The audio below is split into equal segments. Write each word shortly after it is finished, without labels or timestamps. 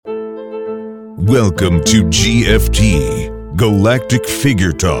Welcome to GFT, Galactic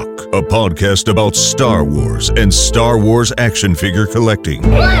Figure Talk, a podcast about Star Wars and Star Wars action figure collecting.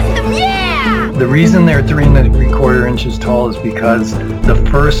 Awesome, yeah! The reason they're 3¼ inches tall is because the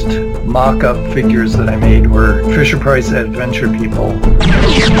first mock-up figures that I made were Fisher-Price Adventure People.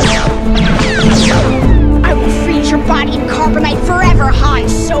 I will freeze your body in carbonite forever, Han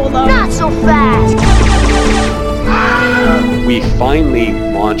Solo! Not so fast! We finally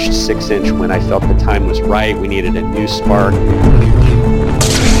launched 6-inch when I felt the time was right. We needed a new spark.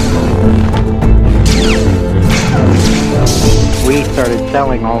 We started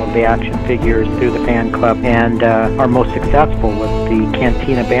selling all of the action figures through the fan club, and our most successful was the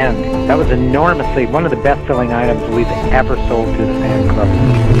Cantina Band. That was enormously one of the best-selling items we've ever sold through the fan club.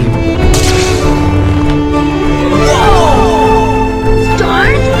 Whoa!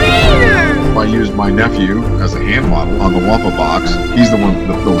 Darth Vader! I used my nephew as a hand model on the Wampa box. He's the one with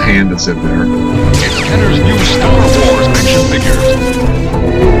the little hand that's in there. It's Kenner's new Star Wars action figures.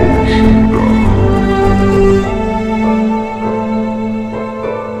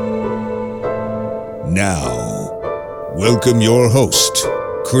 Now, welcome your host,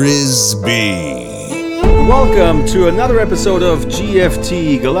 Chris B. Welcome to another episode of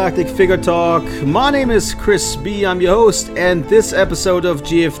GFT, Galactic Figure Talk. My name is Chris B. I'm your host, and this episode of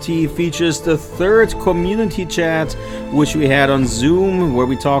GFT features the third community chat, which we had on Zoom, where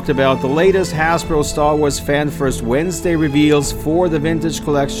we talked about the latest Hasbro Star Wars Fan First Wednesday reveals for the Vintage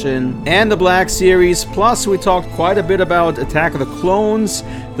Collection and the Black Series. Plus, we talked quite a bit about Attack of the Clones,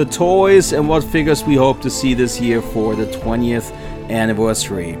 the toys, and what figures we hope to see this year for the 20th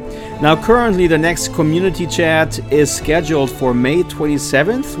anniversary. Now, currently the next community chat is scheduled for May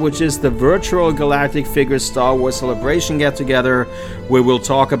 27th, which is the virtual Galactic Figures Star Wars Celebration get-together, where we'll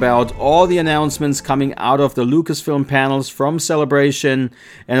talk about all the announcements coming out of the Lucasfilm panels from Celebration,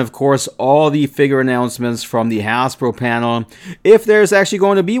 and of course all the figure announcements from the Hasbro panel, if there's actually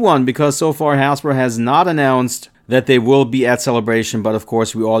going to be one, because so far Hasbro has not announced that they will be at Celebration, but of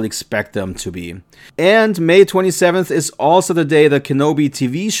course we all expect them to be. And May 27th is also the day the Kenobi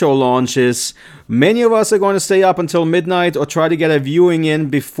TV show launches. Many of us are going to stay up until midnight or try to get a viewing in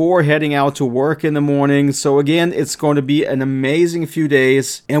before heading out to work in the morning. So again, it's going to be an amazing few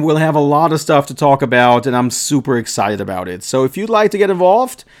days, and we'll have a lot of stuff to talk about, and I'm super excited about it. So if you'd like to get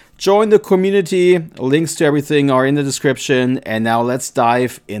involved, join the community. Links to everything are in the description. And now let's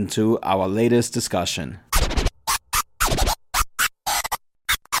dive into our latest discussion.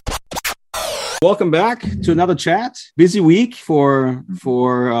 Welcome back to another chat. Busy week for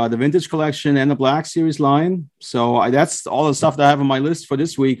the Vintage Collection and the Black Series line. So that's all the stuff that I have on my list for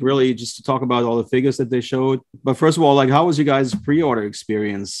this week, really, just to talk about all the figures that they showed. But first of all, how was your guys' pre-order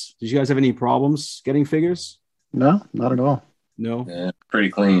experience? Did you guys have any problems getting figures? No, not at all. No? Yeah, pretty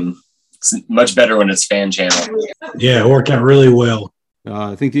clean. It's much better when it's fan channel. Yeah, it worked out really well.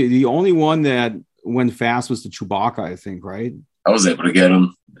 I think the only one that went fast was the Chewbacca, I think, right? I was able to get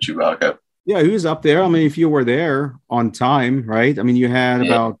him, Chewbacca. Yeah, he was up there. I mean, if you were there on time, right? I mean, you had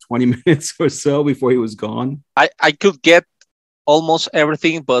about 20 minutes or so before he was gone. I could get almost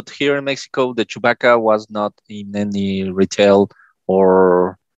everything, but here in Mexico, the Chewbacca was not in any retail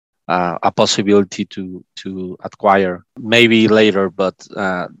or a possibility to acquire. Maybe later, but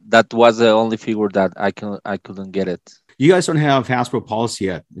that was the only figure that I couldn't get it. You guys don't have Hasbro Pulse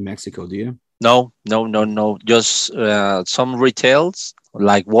yet in Mexico, do you? No. Just some retails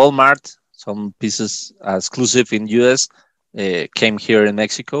like Walmart. Some pieces exclusive in US came here in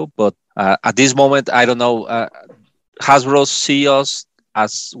Mexico, but at this moment, I don't know. Hasbro see us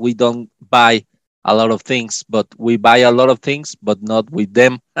as we don't buy a lot of things, but we buy a lot of things, but not with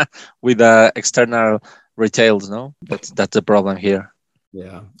them, with external retails, no? That's the problem here.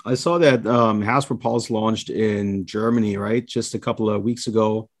 Yeah, I saw that Hasbro Pulse launched in Germany, right? Just a couple of weeks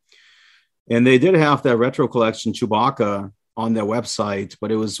ago. And they did have that retro collection Chewbacca on their website,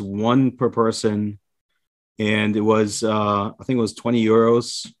 but it was one per person, and it was I think it was 20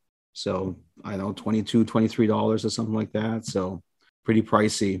 euros, so I don't know, $23 or something like that, so pretty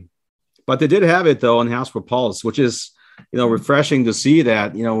pricey. But they did have it though on Hasbro Pulse, which is refreshing to see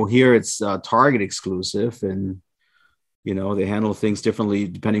that here it's Target exclusive, and they handle things differently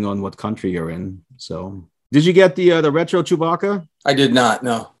depending on what country you're in. So did you get the retro Chewbacca? I did not,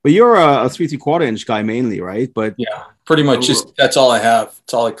 no. But you're a 3¾ inch guy mainly, right? But yeah, pretty much just that's all I have.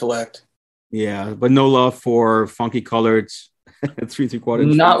 That's all I collect. Yeah, but no love for funky colored 3¾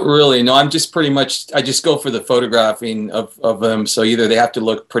 inch. Not really. No, I'm just pretty much. I just go for the photographing of them. So either they have to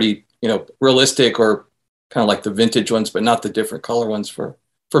look pretty, realistic, or kind of like the vintage ones, but not the different color ones for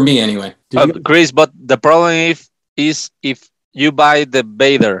me anyway. Chris, but the problem is if you buy the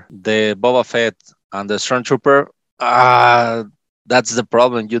Vader, the Boba Fett, and the Stormtrooper, that's the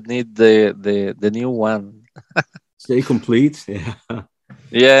problem. You need the new one. Stay complete. Yeah.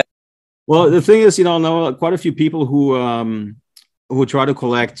 Yeah. Well, the thing is, I know quite a few people who try to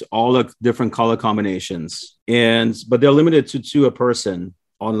collect all the different color combinations, but they're limited to 2 a person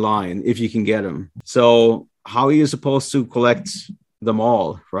online if you can get them. So how are you supposed to collect them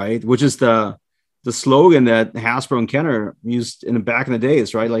all, right? Which is the slogan that Hasbro and Kenner used in the back in the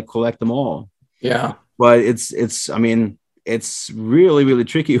days, right? Like collect them all. Yeah. But it's really, really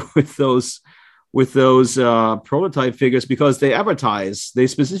tricky with those prototype figures, because they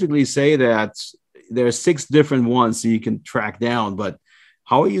specifically say that there are 6 different ones that you can track down, but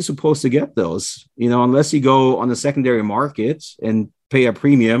how are you supposed to get those? Unless you go on the secondary market and pay a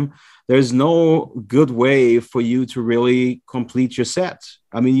premium, there's no good way for you to really complete your set.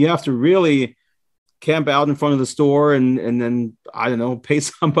 I mean, you have to really camp out in front of the store and then, I don't know, pay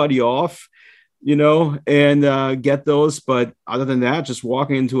somebody off, and get those. But other than that, just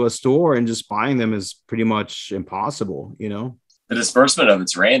walking into a store and just buying them is pretty much impossible, The disbursement of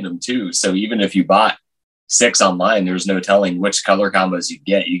it's random too. So even if you bought 6 online, there's no telling which color combos you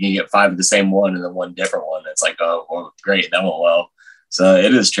get. You can get 5 of the same one and then 1 different one. It's like, oh, well, great, that went well. So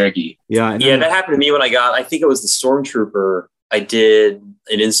it is tricky. Yeah. That happened to me when I think it was the Stormtrooper. I did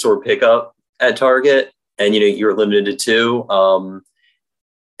an in-store pickup at Target, and you were limited to 2.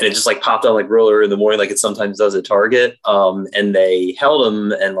 And it just like popped on like real early in the morning, like it sometimes does at Target. And they held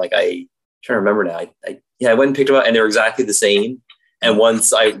them, and like I trying to remember now. I went and picked them up, and they were exactly the same. And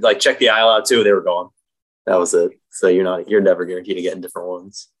once I like checked the aisle out too, they were gone. That was it. So you're never guaranteed to get in different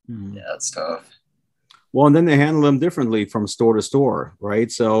ones. Mm-hmm. Yeah, that's tough. Well, and then they handle them differently from store to store,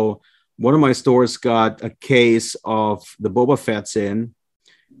 right? So one of my stores got a case of the Boba Fett's in,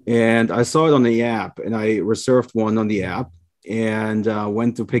 and I saw it on the app, and I reserved one on the app and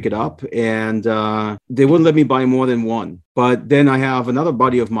went to pick it up, and they wouldn't let me buy more than 1. But then I have another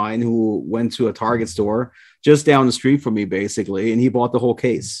buddy of mine who went to a Target store just down the street from me, basically, and he bought the whole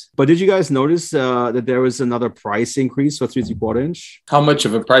case. But did you guys notice that there was another price increase for 3 3/4 inch? How much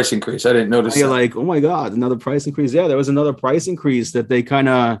of a price increase? I didn't notice. You're like, oh my God, another price increase. Yeah, there was another price increase that they kind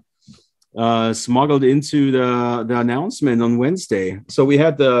of smuggled into the announcement on Wednesday. So we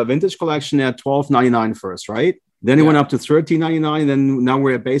had the vintage collection at $12.99 first, right? Then it went up to $13.99, and then now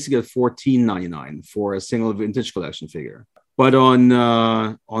we're basically at $14.99 for a single vintage collection figure. But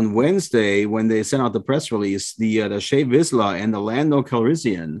on Wednesday, when they sent out the press release, the Shea Vizsla and the Lando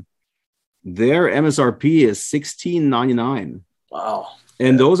Calrissian, their MSRP is $16.99. Wow.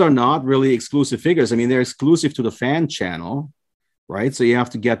 And those are not really exclusive figures. I mean, they're exclusive to the fan channel, right? So you have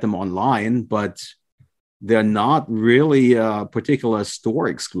to get them online, but they're not really a particular store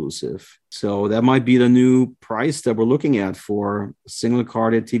exclusive. So that might be the new price that we're looking at for single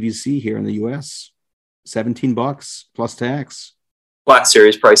carded TVC here in the US. $17 plus tax. Black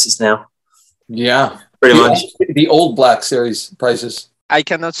Series prices now. Yeah. Pretty much. The old Black Series prices. I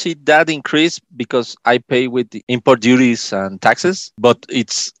cannot see that increase because I pay with the import duties and taxes, but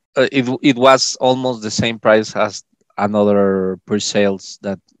it was almost the same price as another pre-sales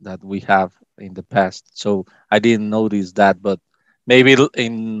that we have in the past. So I didn't notice that, but maybe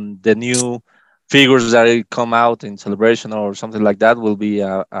in the new figures that come out in Celebration or something like that will be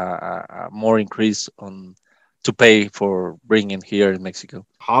a more increase to pay for bringing here in Mexico.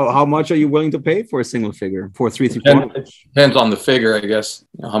 How much are you willing to pay for a single figure for 3 3/4? Depends on the figure, I guess.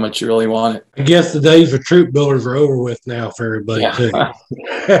 How much you really want it. I guess the days of troop builders are over with now for everybody too.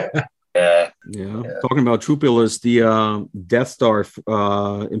 Yeah. Talking about troop builders, the Death Star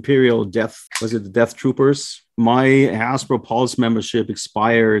Imperial Death, was it the Death Troopers? My Hasbro Pulse membership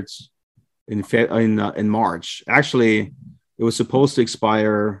expired in March. Actually, it was supposed to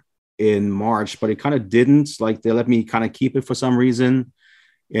expire in March, but it kind of didn't. Like they let me kind of keep it for some reason.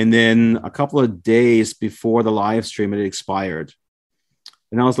 And then a couple of days before the live stream, it expired.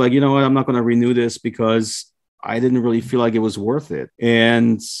 And I was like, you know what? I'm not going to renew this because I didn't really feel like it was worth it.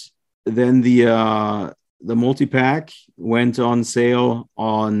 And then the multi-pack went on sale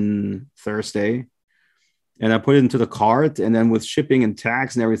on Thursday. And I put it into the cart, and then with shipping and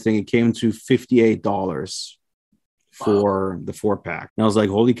tax and everything, it came to $58 for the 4-pack. And I was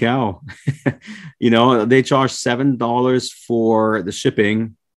like, holy cow. They charged $7 for the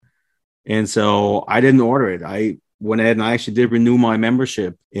shipping. And so I didn't order it. I went ahead and I actually did renew my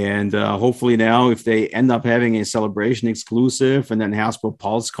membership. And hopefully now, if they end up having a Celebration exclusive and then Hasbro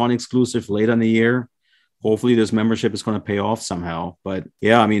PulseCon exclusive later in the year, hopefully this membership is going to pay off somehow. But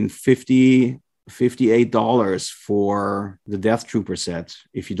yeah, I mean, $58 $58 for the Death Trooper set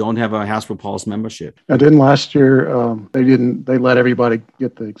if you don't have a Hasbro Pulse membership. And didn't last year they let everybody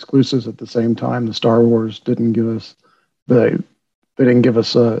get the exclusives at the same time. The Star Wars didn't give us an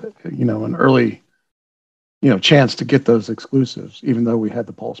early chance to get those exclusives, even though we had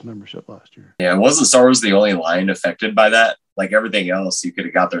the Pulse membership last year. Yeah, wasn't Star Wars the only line affected by that? Like everything else, you could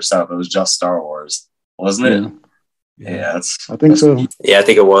have got their stuff. It was just Star Wars, wasn't it? Yeah, I think so. Yeah, I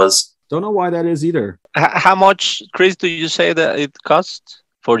think it was. Don't know why that is either. How much, Chris, do you say that it cost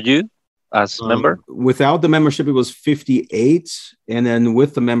for you as member? Without the membership, it was $58, and then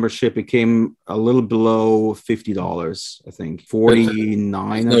with the membership, it came a little below $50. I think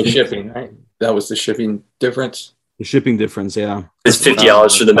 $49. No shipping, right? That was the shipping difference. The shipping difference, yeah. It's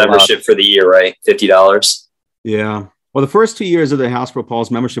 $50 for the membership for the year, right? $50. Yeah. Well, the first 2 years of the Hasbro Pulse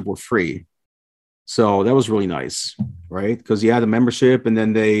membership were free, so that was really nice, right? Because you had a membership, and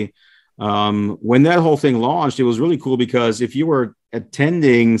then they. When that whole thing launched, it was really cool because if you were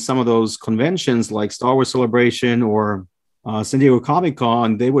attending some of those conventions like Star Wars Celebration or San Diego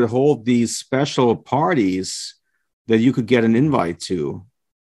Comic-Con, they would hold these special parties that you could get an invite to.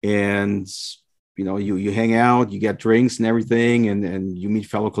 And, you hang out, you get drinks and everything, and you meet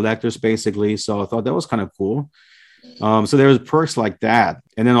fellow collectors basically. So I thought that was kind of cool. So there was perks like that.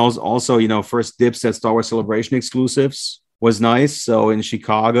 And then also, first dips at Star Wars Celebration exclusives was nice. So in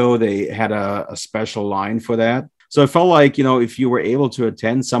Chicago, they had a special line for that. So I felt like, if you were able to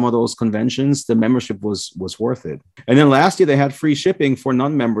attend some of those conventions, the membership was worth it. And then last year, they had free shipping for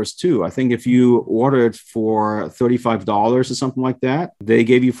non-members too. I think if you ordered for $35 or something like that, they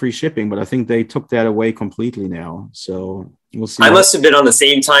gave you free shipping. But I think they took that away completely now. So we'll see. I must have been on the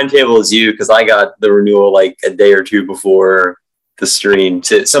same timetable as you because I got the renewal like a day or two before the stream.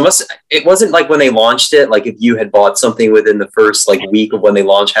 It wasn't like when they launched it, like if you had bought something within the first week of when they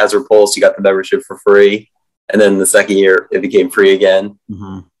launched Hasbro Pulse, you got the membership for free. And then the second year, it became free again.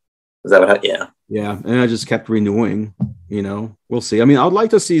 Mm-hmm. Is that what happened? Yeah. Yeah. And I just kept renewing, we'll see. I mean, I'd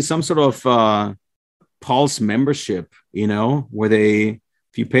like to see some sort of Pulse membership, where if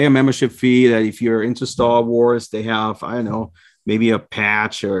you pay a membership fee, that if you're into Star Wars, they have, I don't know, maybe a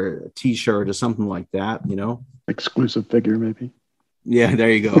patch or a t-shirt or something like that, Exclusive figure, maybe. Yeah, there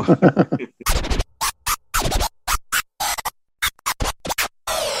you go.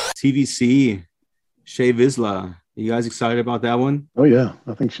 TVC, Shea Vizsla. You guys excited about that one? Oh yeah,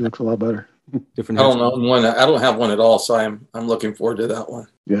 I think she looks a lot better. Different. I don't know one. I don't have one at all, so I'm looking forward to that one.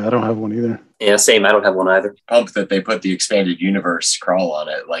 Yeah, I don't have one either. Yeah, same. I don't have one either. Pumped that they put the expanded universe crawl on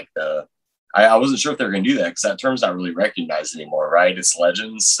it. I wasn't sure if they were going to do that because that term's not really recognized anymore, right? It's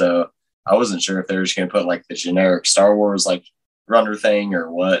Legends, so I wasn't sure if they were just going to put the generic Star Wars runner thing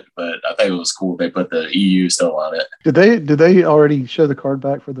or what, but I think it was cool they put the EU still on it. Did they already show the card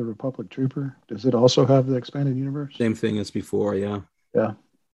back for the Republic Trooper? Does it also have the expanded universe? Same thing as before, yeah. Yeah,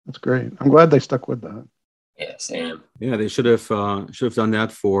 that's great. I'm glad they stuck with that. Yeah, same. Yeah, they should have done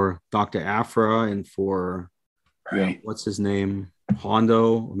that for Dr. Aphra and for what's his name,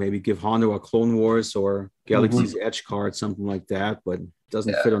 Hondo, or maybe give Hondo a Clone Wars or Galaxy's Edge card, something like that, but it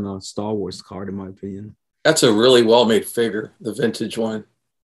doesn't fit on a Star Wars card in my opinion. That's a really well-made figure, the vintage one.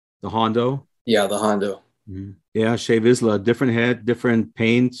 The Hondo? Yeah, the Hondo. Mm-hmm. Yeah, Shea Vizsla, different head, different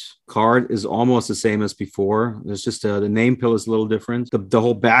paint. Card is almost the same as before. There's just the name pill is a little different. The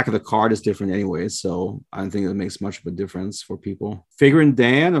whole back of the card is different anyway, so I don't think it makes much of a difference for people. Figuring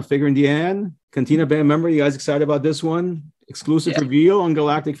Dan or Figuring Deanne, Cantina Band member, you guys excited about this one? Exclusive reveal on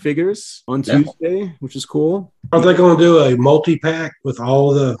Galactic Figures on Tuesday, which is cool. Are they going to do a multi-pack with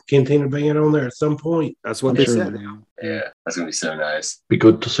all the Cantina Band on there at some point? That's what they said now. Yeah, that's going to be so nice. Be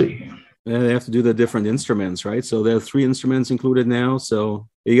good to see. Yeah, they have to do the different instruments, right? So there are 3 instruments included now. So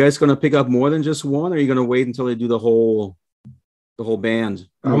are you guys going to pick up more than just one, or are you going to wait until they do the whole band?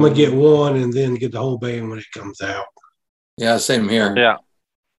 I'm going to get one and then get the whole band when it comes out. Yeah, same here. Yeah,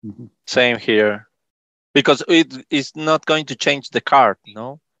 same here. Because it is not going to change the card,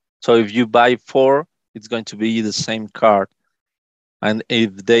 So if you buy 4, it's going to be the same card. And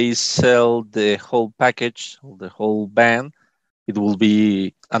if they sell the whole package, the whole band, it will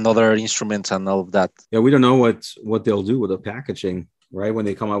be another instrument and all of that. Yeah, we don't know what they'll do with the packaging, right? When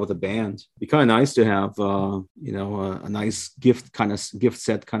they come out with a band, it'd be kind of nice to have, a nice gift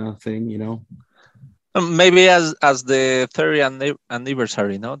set kind of thing, Maybe as the 30th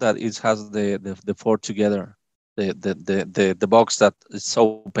anniversary, that it has the 4 together, the box that is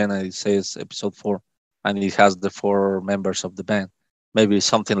open and it says episode 4, and it has the 4 members of the band. Maybe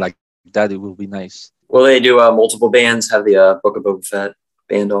something like that. It will be nice. Well, they do multiple bands. Have the Book of Boba Fett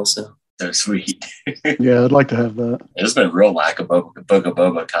band also. So sweet. Yeah, I'd like to have that. There's been real lack of Book of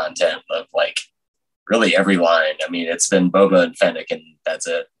Boba content of really every line. I mean, it's been Boba and Fennec, and that's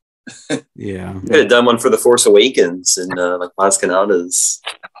it. Yeah. Could have done one for The Force Awakens and like Maz Kanata's.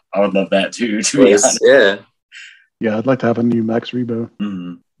 I would love that too, to be honest. Yeah. Yeah, I'd like to have a new Max Rebo.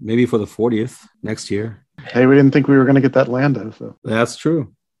 Mm-hmm. Maybe for the 40th next year. Hey, we didn't think we were going to get that Lando, so That's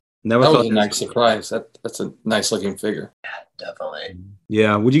true. Never That thought was a nice surprise. That's a nice looking figure. Definitely.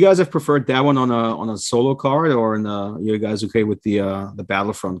 Yeah. Would you guys have preferred that one on a solo card, or you guys okay with the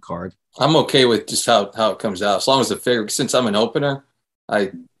Battlefront card? I'm okay with just how it comes out. As long as the figure, since I'm an opener,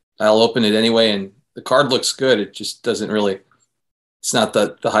 I'll open it anyway, and the card looks good. It just doesn't really, it's not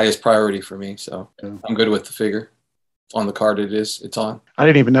the highest priority for me. So I'm good with the figure. On the card it's on. I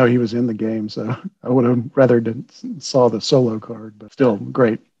didn't even know he was in the game, so I would have rather saw the solo card, but still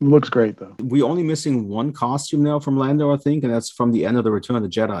great. It looks great, though. We're only missing one costume now from Lando, I think, and that's from the end of the Return of the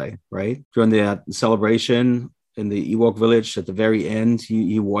Jedi, right? During the celebration in the Ewok village at the very end,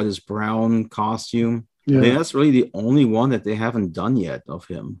 he wore this brown costume. Yeah. I mean, that's really the only one that they haven't done yet of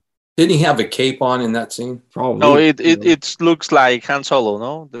him. Didn't he have a cape on in that scene? Probably. No, it looks like Han Solo,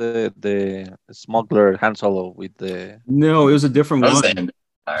 no? The smuggler Han Solo with the... No, it was a different one. Kind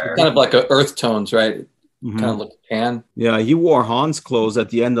of like a earth tones, right? Mm-hmm. Kind of like tan. Yeah, he wore Han's clothes at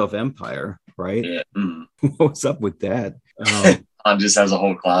the end of Empire, right? Yeah. Mm. What's up with that? Han just has a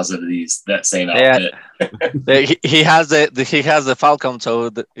whole closet of that same outfit. Yeah. he has the Falcon,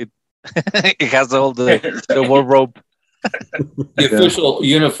 so it it has all the wardrobe. The official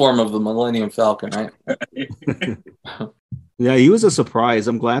uniform of the Millennium Falcon, right? Yeah, he was a surprise.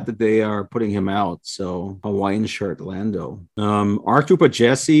 I'm glad that they are putting him out. So Hawaiian shirt Lando. ARC Trooper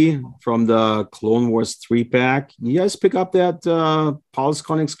Jesse from the Clone Wars 3-pack. You guys pick up that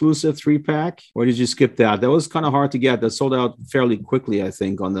PulseCon exclusive 3-pack? Or did you skip that? That was kind of hard to get. That sold out fairly quickly, I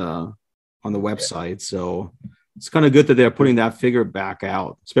think, on the website. So it's kind of good that they're putting that figure back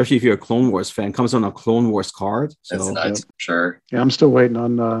out, especially if you're a Clone Wars fan. It comes on a Clone Wars card. So that's nice, sure. Yeah, I'm still waiting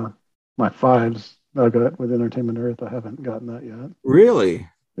on my 5s I got with Entertainment Earth. I haven't gotten that yet. Really?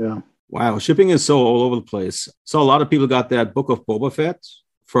 Yeah. Wow, shipping is so all over the place. So a lot of people got that Book of Boba Fett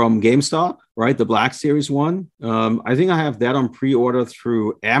from GameStop, right? The Black Series one. I think I have that on pre-order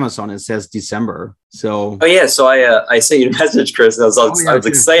through Amazon. It says December. So I sent you a message, Chris. And I was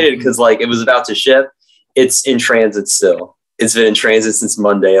excited because it was about to ship. It's in transit still. It's been in transit since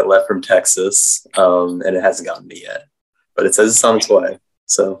Monday. It left from Texas, and it hasn't gotten me yet. But it says it's on its way.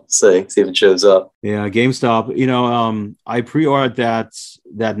 So see if it shows up. Yeah, GameStop. I pre-ordered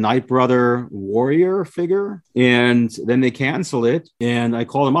that Night Brother Warrior figure, and then they canceled it. And I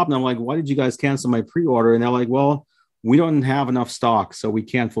called them up, and I'm like, "Why did you guys cancel my pre-order?" And they're like, "Well, we don't have enough stock, so we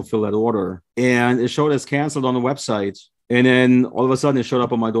can't fulfill that order." And it showed as canceled on the website, and then all of a sudden, it showed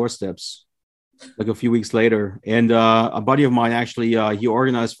up on my doorsteps. Like a few weeks later. And a buddy of mine actually, he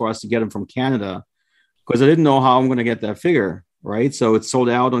organized for us to get them from Canada because I didn't know how I'm going to get that figure, right? So it's sold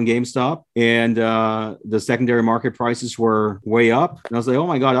out on GameStop, and the secondary market prices were way up. And I was like, oh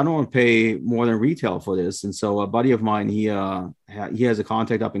my God, I don't want to pay more than retail for this. And so a buddy of mine, he has a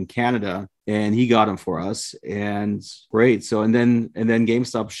contact up in Canada, and he got them for us. And great. So, and then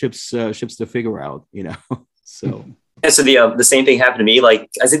GameStop ships the figure out, so. And so the same thing happened to me. I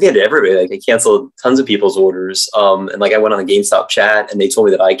think they did everybody. I canceled tons of people's orders. And I went on the GameStop chat, and they told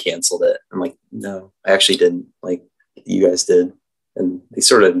me that I canceled it. I'm like, no, I actually didn't. You guys did. And they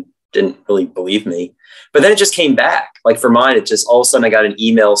sort of didn't really believe me. But then it just came back. For mine, it just all of a sudden I got an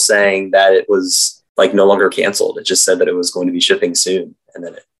email saying that it was no longer canceled. It just said that it was going to be shipping soon. And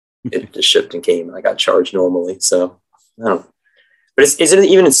then it just shipped and came, and I got charged normally. So I don't know. But is it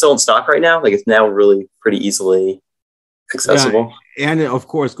even still in stock right now? It's now really pretty easily accessible. Yeah, and of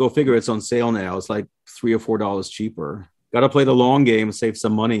course, go figure, it's on sale now. It's like $3 or $4 cheaper. Got to play the long game, save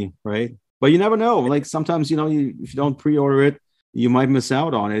some money, right? But you never know. Sometimes, if you don't pre-order it, you might miss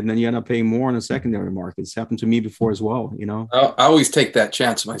out on it, and then you end up paying more on the secondary market. It's happened to me before as well, I always take that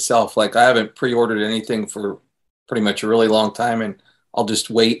chance myself. I haven't pre-ordered anything for pretty much a really long time, and I'll just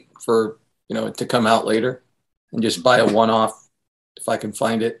wait for, it to come out later and just buy a one-off if I can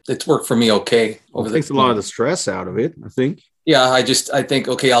find it. It's worked for me okay. It takes a lot of the stress out of it, I think. Yeah, I think,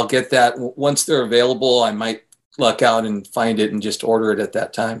 okay, I'll get that. Once they're available, I might luck out and find it and just order it at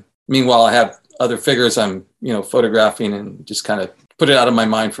that time. Meanwhile, I have other figures I'm, photographing and just kind of put it out of my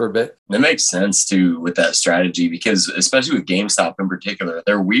mind for a bit. It makes sense too with that strategy, because especially with GameStop in particular,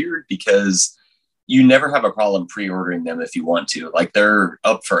 they're weird because you never have a problem pre-ordering them if you want to. They're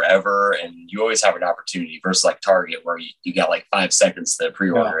up forever, and you always have an opportunity versus Target where you got 5 seconds to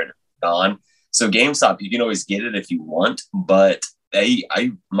pre-order it gone. So GameStop, you can always get it if you want, but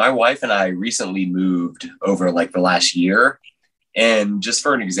my wife and I recently moved over the last year. And just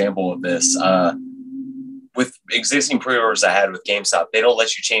for an example of this, with existing pre-orders I had with GameStop, they don't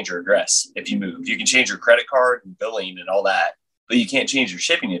let you change your address if you move. You can change your credit card and billing and all that, but you can't change your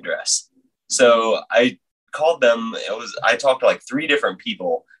shipping address. So I called them. I talked to like 3 different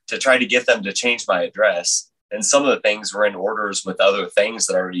people to try to get them to change my address. And some of the things were in orders with other things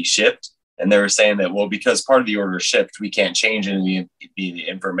that already shipped. And they were saying that, well, because part of the order shipped, we can't change any of the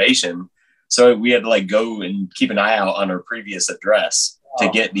information. So we had to like go and keep an eye out on our previous address to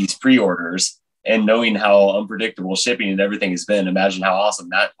get these pre-orders. And knowing how unpredictable shipping and everything has been, imagine how awesome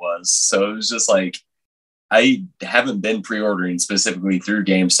that was. So it was just like, I haven't been pre-ordering specifically through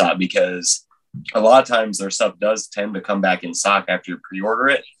GameStop because a lot of times their stuff does tend to come back in stock after you pre-order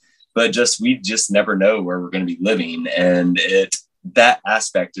it. But we just never know where we're going to be living. And that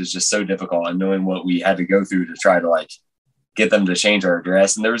aspect is just so difficult, and knowing what we had to go through to try to like get them to change our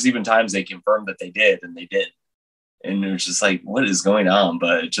address. And there was even times they confirmed that they did and they didn't. And it was just like, what is going on?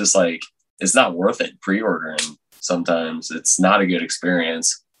 But it's just like, it's not worth it pre-ordering. Sometimes it's not a good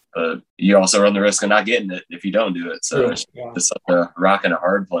experience, but you also run the risk of not getting it if you don't do it. So it's like a rock and a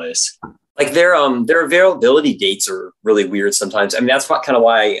hard place. Like their availability dates are really weird sometimes. I mean, that's kind of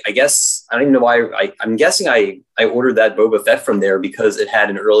why I guess I don't even know why I'm guessing I ordered that Boba Fett from there because it had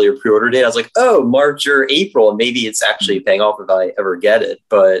an earlier pre-order date. I was like, oh, March or April, and maybe it's actually paying off if I ever get it.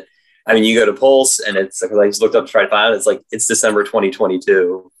 But I mean, you go to Pulse and it's like I just looked up to try to find it. It's like it's December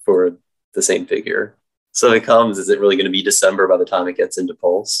 2022 for the same figure. So if it comes, is it really going to be December by the time it gets into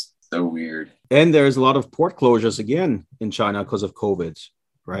Pulse? So weird. And there's a lot of port closures again in China because of COVID.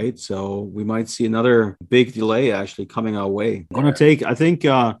 Right. So we might see another big delay actually coming our way. Going to take, I think,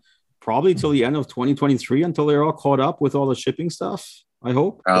 probably till the end of 2023 until they're all caught up with all the shipping stuff. I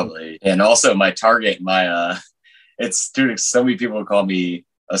hope. Probably. And also my Target, dude, so many people call me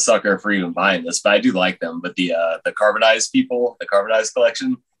a sucker for even buying this, but I do like them. But the carbonized people, the carbonized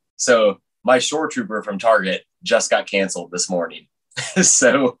collection. So my Shore Trooper from Target just got canceled this morning.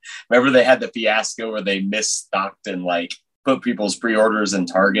 So remember they had the fiasco where they misstocked and like put people's pre-orders in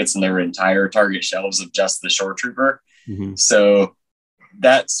Targets and there were entire Target shelves of just the Shore Trooper. Mm-hmm. So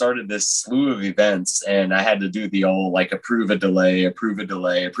that started this slew of events, and I had to do the old like approve a delay.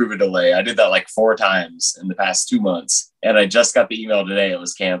 I did that like 4 times in the past 2 months, and I just got the email today it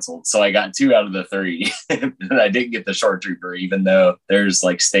was canceled. So I got 2 out of the 3 and I didn't get the Shore Trooper, even though there's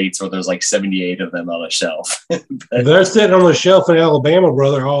like states where there's like 78 of them on a shelf. They're sitting on the shelf in Alabama,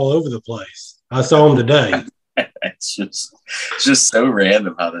 brother, all over the place. I saw them today. It's just so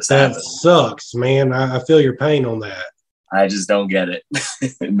random how this happens. That sucks, man. I feel your pain on that. I just don't get it.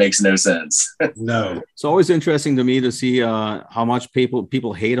 It makes no sense. No. It's always interesting to me to see how much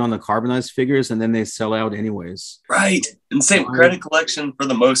people hate on the carbonized figures and then they sell out anyways. Right. And same credit collection for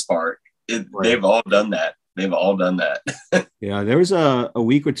the most part. They've all done that. Yeah, there was a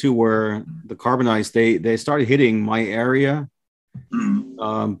week or two where the carbonized, they started hitting my area,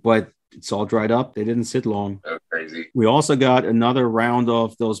 but it's all dried up. They didn't sit long. So crazy. We also got another round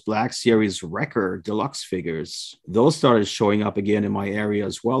of those Black Series Wrecker deluxe figures. Those started showing up again in my area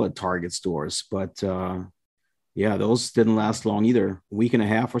as well at Target stores. But those didn't last long either. A week and a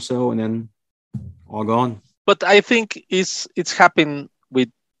half or so, and then all gone. But I think it's happened with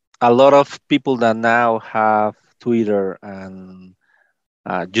a lot of people that now have Twitter and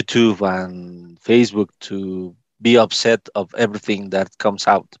YouTube and Facebook to be upset of everything that comes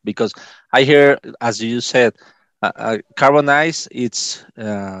out, because I hear, as you said, carbonized, it's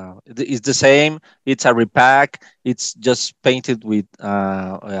the same. It's a repack. It's just painted with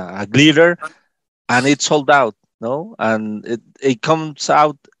a glitter, and it's sold out. No, and it comes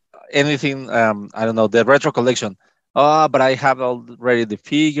out anything. I don't know, the retro collection. Oh, but I have already the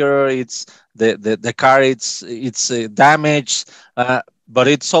figure. It's the car. It's damaged. But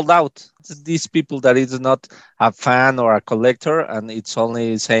it's sold out. These people that is not a fan or a collector, and it's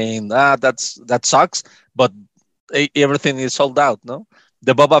only saying that sucks, but everything is sold out. No,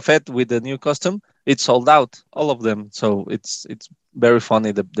 the Boba Fett with the new costume, it's sold out, all of them. So it's very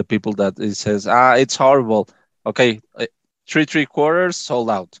funny the people that it says it's horrible. Okay, 3/3 sold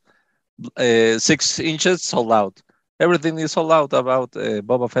out, 6 inches sold out. Everything is sold out about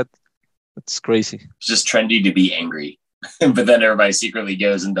Boba Fett. It's crazy. It's just trendy to be angry. But then everybody secretly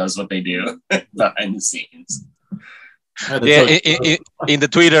goes and does what they do behind the scenes. Yeah, in the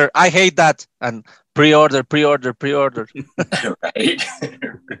Twitter, I hate that, and pre-order. Right.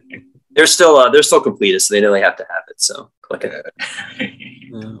 They're still completists, so they know they have to have it. So click it.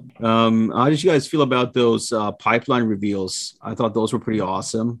 How did you guys feel about those pipeline reveals? I thought those were pretty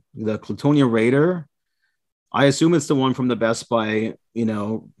awesome. The Clutonian Raider, I assume it's the one from the Best Buy.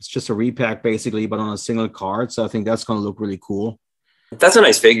 It's just a repack basically, but on a single card. So I think that's going to look really cool. That's a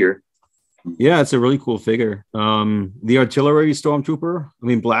nice figure. Yeah, it's a really cool figure. The artillery stormtrooper. I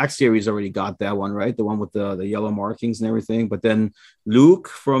mean, Black Series already got that one, right? The one with the yellow markings and everything. But then Luke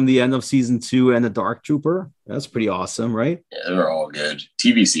from the end of season 2 and the Dark Trooper. That's pretty awesome, right? Yeah, they're all good.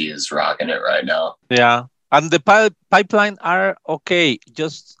 TVC is rocking it right now. Yeah, and the pipeline are okay.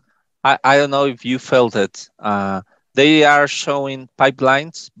 Just I don't know if you felt it. They are showing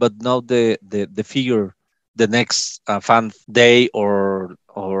pipelines, but not the figure, the next fan day or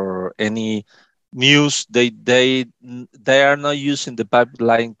any news. They are not using the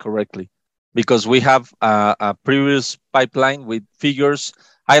pipeline correctly because we have a previous pipeline with figures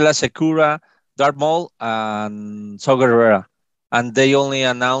Ayla Secura, Darth Maul, and Saw Gerrera, and they only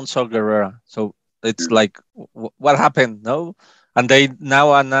announced Saw Gerrera. So it's like, what happened? No, and they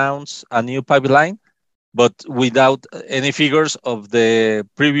now announce a new pipeline, but without any figures of the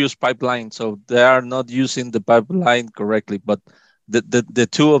previous pipeline. So they are not using the pipeline correctly. But the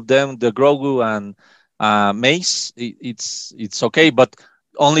two of them, the Grogu and Mace, it's okay. But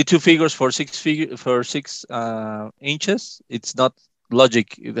only two figures for 6 inches. It's not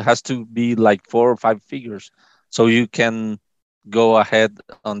logic. It has to be like 4 or 5 figures. So you can go ahead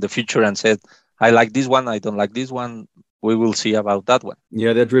on the future and said, I like this one, I don't like this one. We will see about that one.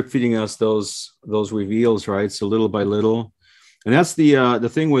 Yeah, they're drip feeding us those reveals, right? So little by little. And that's the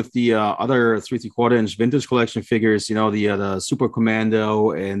thing with the other 3 3/4 inch vintage collection figures, you know, the Super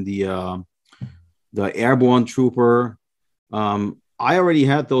Commando and the Airborne Trooper. I already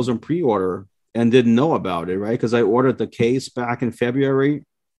had those on pre-order and didn't know about it, right? Because I ordered the case back in February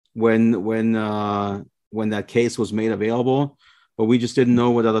when that case was made available, but we just didn't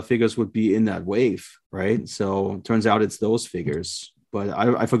know what other figures would be in that wave, right? So it turns out it's those figures. But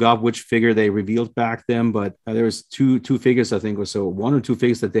I forgot which figure they revealed back then, but there was two figures, I think, or so, 1 or 2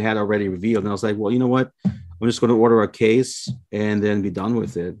 figures that they had already revealed. And I was like, well, you know what? I'm just going to order a case and then be done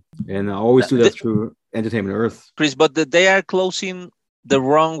with it. And I always do that through Entertainment Earth. Chris, but they are closing the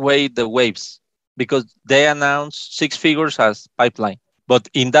wrong way the waves, because they announced 6 figures as pipeline. But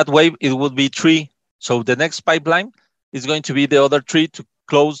in that wave, it would be 3. So the next pipeline is going to be the other 3 to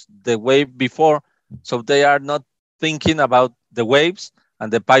close the wave before. So they are not thinking about the waves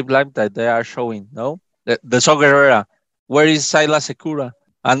and the pipeline that they are showing. No, the Saw Gerrera. Where is Ayla Secura?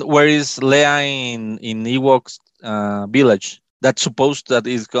 And where is Leia in Ewok's village? That's supposed that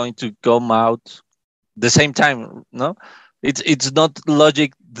is going to come out the same time. No, it's not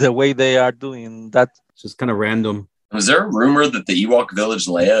logic the way they are doing that. It's just kind of random. Was there a rumor that the Ewok Village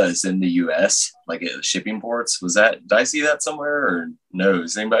Leia is in the U.S., like at the shipping ports? Did I see that somewhere or no?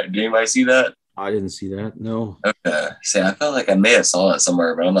 Did anybody see that? I didn't see that. No. Okay. See, I felt like I may have saw it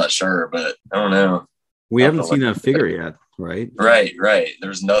somewhere, but I'm not sure. But I don't know. We haven't seen that figure yet, right? Right.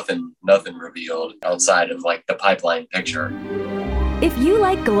 There's nothing revealed outside of like the pipeline picture. If you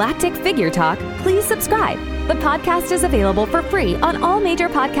like Galactic Figure Talk, please subscribe. The podcast is available for free on all major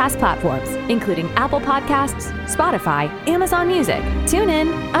podcast platforms, including Apple Podcasts, Spotify, Amazon Music,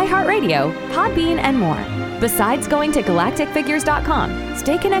 TuneIn, iHeartRadio, Podbean, and more. Besides going to galacticfigures.com,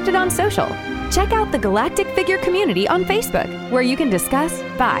 stay connected on social. Check out the Galactic Figure community on Facebook, where you can discuss,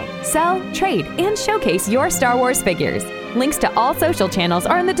 buy, sell, trade, and showcase your Star Wars figures. Links to all social channels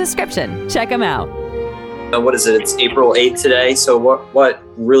are in the description. Check them out. What is it? It's April 8th today. So what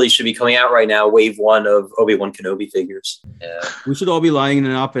really should be coming out right now? Wave 1 of Obi-Wan Kenobi figures. Yeah. We should all be lining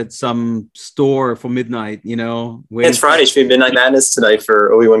up at some store for midnight, you know. It's Friday. It should be Midnight Madness tonight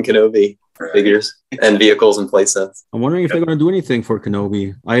for Obi-Wan Kenobi figures and vehicles and playsets. I'm wondering if they're going to do anything for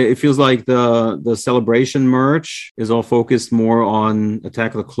Kenobi. It feels like the celebration merch is all focused more on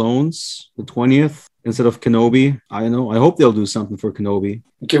Attack of the Clones, the 20th, instead of Kenobi. I don't know. I hope they'll do something for Kenobi.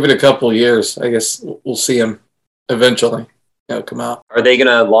 Give it a couple of years. I guess we'll see him eventually. Come out. Are they going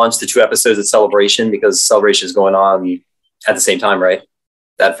to launch the 2 episodes of Celebration? Because Celebration is going on at the same time, right?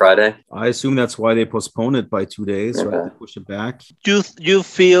 That Friday? I assume that's why they postponed it by 2 days, okay. Right? To push it back. You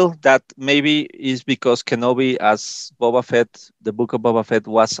feel that maybe is because Kenobi, as Boba Fett, the Book of Boba Fett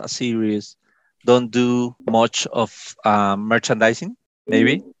was a series, don't do much of merchandising,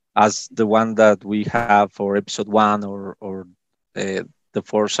 maybe, as the one that we have for episode 1 or The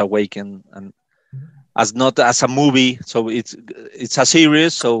Force Awakens, and as not as a movie. So it's a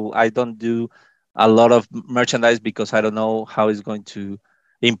series, so I don't do a lot of merchandise because I don't know how it's going to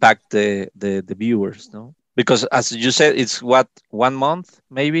impact the viewers, no? Because as you said, it's 1 month,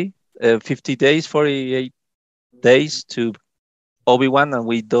 maybe 50 days, 48 days to Obi-Wan, and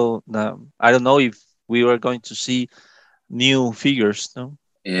we don't. I don't know if we are going to see new figures, no?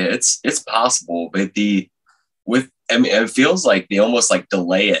 Yeah, it's possible, but it feels like they almost like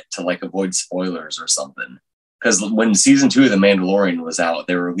delay it to like avoid spoilers or something. because when season 2 of The Mandalorian was out,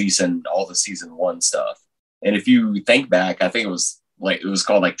 they were releasing all the season 1 stuff. And if you think back, I think it was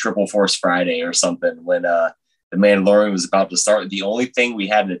called like Triple Force Friday or something when The Mandalorian was about to start. The only thing we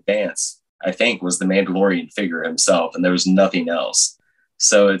had in advance, I think, was the Mandalorian figure himself, and there was nothing else.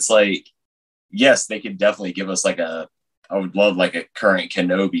 So it's like, yes, they could definitely give us I would love like a current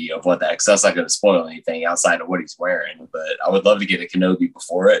Kenobi of what that, because that's not going to spoil anything outside of what he's wearing. But I would love to get a Kenobi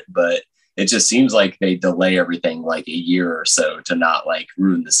before it. But it just seems like they delay everything like a year or so to not like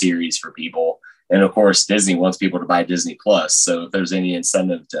ruin the series for people. And of course, Disney wants people to buy Disney Plus. So if there's any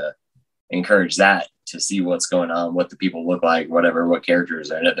incentive to encourage that, to see what's going on, what the people look like, whatever, what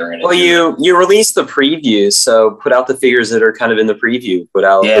characters are in it, they're going to you release the previews, so put out the figures that are kind of in the preview. Put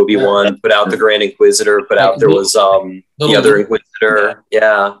out Obi-Wan, put out the Grand Inquisitor, put out, there was the other Inquisitor,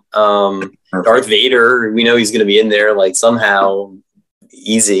 Darth Vader. We know he's going to be in there, like somehow,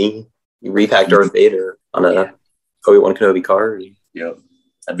 easy. You repack Darth Vader on a Obi-Wan Kenobi card. Yep,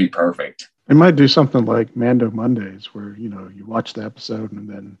 that'd be perfect. They might do something like Mando Mondays, where you watch the episode and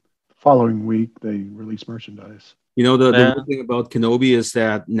then the following week they release merchandise. The good thing about Kenobi is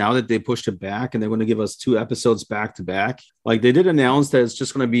that now that they pushed it back and they're going to give us 2 episodes back to back, like they did announce that it's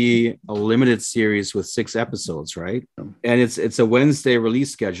just going to be a limited series with 6 episodes, right? And it's a Wednesday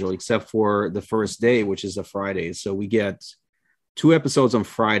release schedule, except for the first day, which is a Friday. So we get 2 episodes on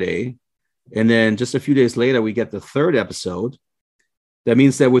Friday, and then just a few days later, we get the 3rd episode. That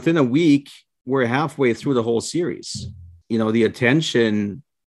means that within a week, we're halfway through the whole series. The attention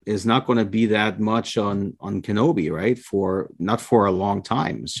is not going to be that much on Kenobi, right? Not for a long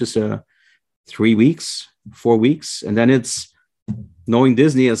time. It's just 3 weeks, 4 weeks. And then it's, knowing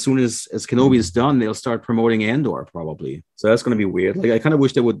Disney, as soon as Kenobi is done, they'll start promoting Andor probably. So that's going to be weird. Like, I kind of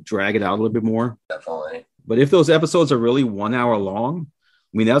wish they would drag it out a little bit more. Definitely. But if those episodes are really 1 hour long,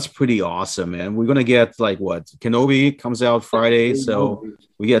 I mean, that's pretty awesome, man. We're going to get Kenobi comes out Friday. So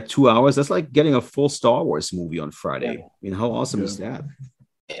we get 2 hours. That's like getting a full Star Wars movie on Friday. I mean, how awesome is that?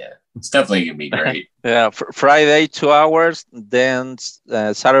 Yeah, it's definitely going to be great. Friday, 2 hours. Then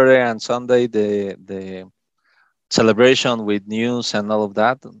Saturday and Sunday, the celebration with news and all of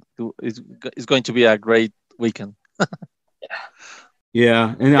that. It's going to be a great weekend.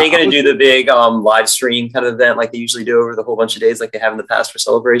 Yeah. And they're going to do the big live stream kind of event like they usually do over the whole bunch of days like they have in the past for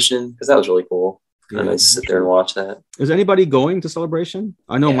Celebration, because that was really cool. Yeah. Nice to sit there and watch that. Is anybody going to Celebration?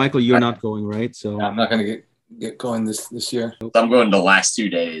 I know, Michael, you're not going, right? So I'm not going to get going this year. I'm going the last 2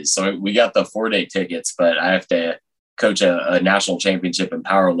 days. So we got the 4-day tickets, but I have to coach a national championship in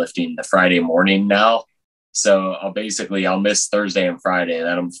powerlifting the Friday morning now. So I'll miss Thursday and Friday.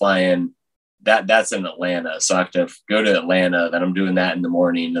 Then I'm flying. That's in Atlanta. So I have to go to Atlanta. Then I'm doing that in the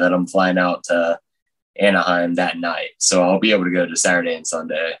morning. And then I'm flying out to Anaheim that night. So I'll be able to go to Saturday and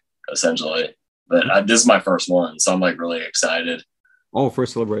Sunday, essentially. But this is my first one. So I'm like really excited. Oh,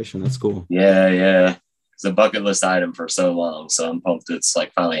 first Celebration. That's cool. Yeah. It's a bucket list item for so long. So I'm pumped it's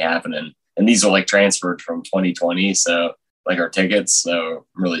like finally happening. And these are like transferred from 2020. So like our tickets. So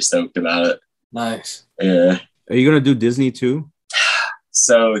I'm really stoked about it. Nice. Yeah. Are you going to do Disney too?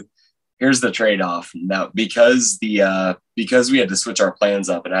 So here's the trade-off. Now, because we had to switch our plans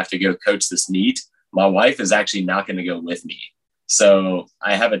up and I have to go coach this meet, my wife is actually not going to go with me. So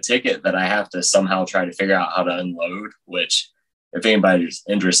I have a ticket that I have to somehow try to figure out how to unload, which if anybody's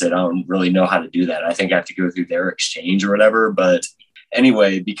interested, I don't really know how to do that. I think I have to go through their exchange or whatever. But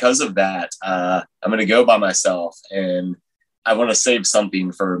anyway, because of that, I'm going to go by myself, and I want to save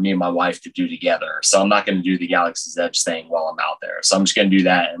something for me and my wife to do together. So I'm not going to do the Galaxy's Edge thing while I'm out there. So I'm just going to do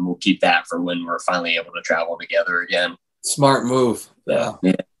that, and we'll keep that for when we're finally able to travel together again. Smart move. Yeah.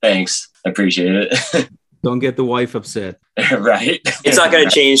 Thanks. I appreciate it. Don't get the wife upset. Right. It's not going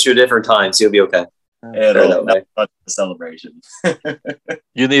to change to a different time, so you'll be okay. It'll not the celebration.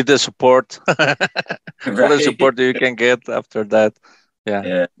 You need the support. All the support you can get after that.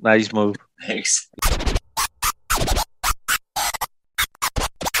 Yeah. Nice move. Thanks.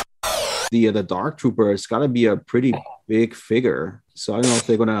 The Dark Trooper, it's got to be a pretty big figure. So I don't know if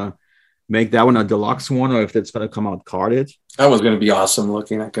they're going to make that one a deluxe one or if it's going to come out carded. That one's going to be awesome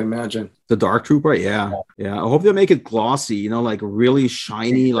looking, I can imagine. The Dark Trooper, yeah. I hope they make it glossy, like really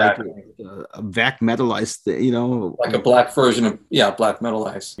shiny, exactly. Like a vac metalized, like a black version of, black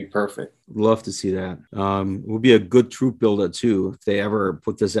metalized. Be perfect. Love to see that. It would be a good troop builder too if they ever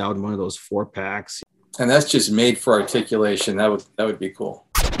put this out in one of those 4-packs. And that's just made for articulation. That would be cool.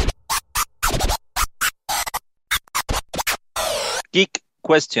 Geek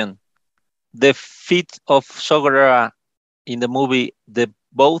question. The feet of Saw Gerrera in the movie, they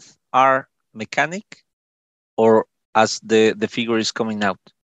both are mechanic, or as the figure is coming out?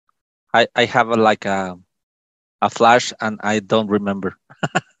 I have a a flash, and I don't remember.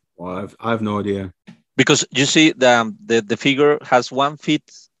 Well, I have no idea. Because you see, the figure has 1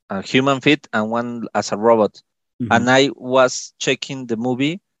 feet, a human feet, and one as a robot. And I was checking the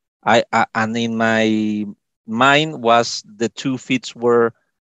movie, and in my mind was the 2 feet were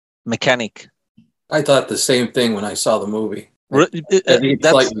mechanic. I thought the same thing when I saw the movie. That's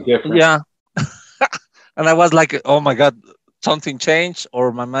slightly different. Yeah. And I was like, oh my God, something changed,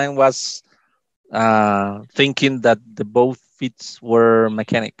 or my mind was thinking that the both feet were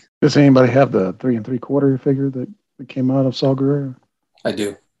mechanic. Does anybody have the 3 3/4 figure that came out of Saw Gerrera? I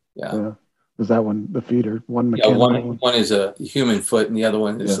do. Yeah. Is that one the feet or one Yeah, mechanical? one is a human foot, and the other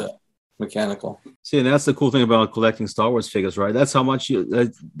one is mechanical. See, and that's the cool thing about collecting Star Wars figures, right? That's how much you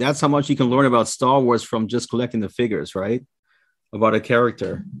can learn about Star Wars from just collecting the figures, right? About a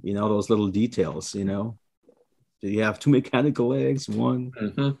character, those little details, Do you have 2 mechanical legs? One.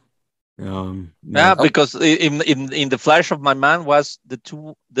 Because in the flash of my mind was the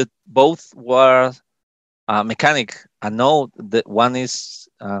two that both were mechanic. I know that one is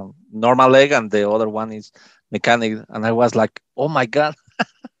normal leg and the other one is mechanic, and I was like, oh my God.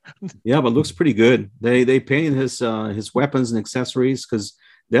 Yeah, but looks pretty good. They painted his weapons and accessories, because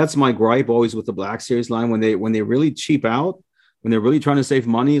that's my gripe always with the Black Series line, when they really cheap out, when they're really trying to save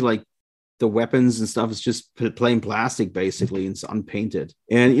money, like the weapons and stuff is just plain plastic basically, and it's unpainted.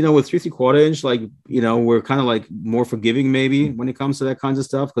 And with 3 3/4 inch, like we're kind of like more forgiving maybe when it comes to that kinds of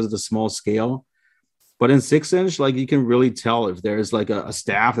stuff because of the small scale. But in 6 inch, like you can really tell if there's like a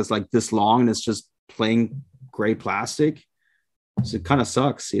staff that's like this long and it's just plain gray plastic. So it kind of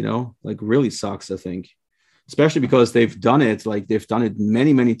sucks, like really sucks, I think. Especially because they've done it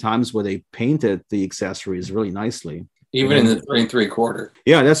many, many times where they painted the accessories really nicely. Even in the 3 3/4.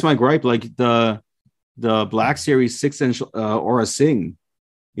 Yeah, that's my gripe. Like the Black Series 6 inch Aura Singh,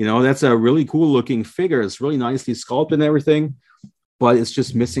 that's a really cool looking figure. It's really nicely sculpted and everything, but it's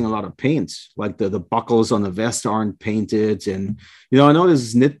just missing a lot of paint. Like the buckles on the vest aren't painted. And, I know this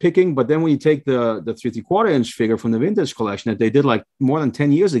is nitpicking, but then when you take the 3 3/4 inch figure from the vintage collection that they did like more than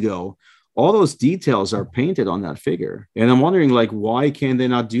 10 years ago, all those details are painted on that figure. And I'm wondering, like, why can they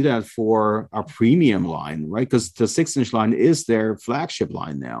not do that for a premium line, right? Because the 6 inch line is their flagship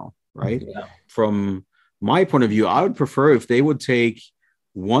line now, right? Yeah. From my point of view, I would prefer if they would take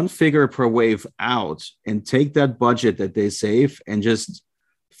one figure per wave out and take that budget that they save and just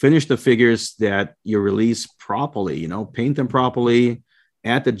finish the figures that you release properly, paint them properly,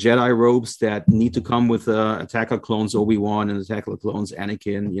 add the Jedi robes that need to come with Attack of Clones Obi-Wan and Attack of Clones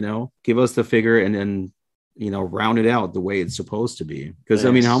Anakin, give us the figure and then, round it out the way it's supposed to be. Because,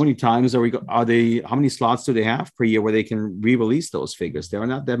 Nice. how many times how many slots do they have per year where they can re-release those figures? There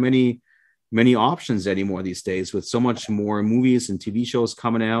are not that many options anymore these days, with so much more movies and TV shows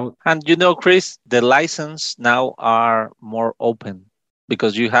coming out. And Chris, the license now are more open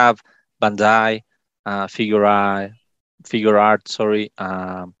because you have Bandai, Figure Art,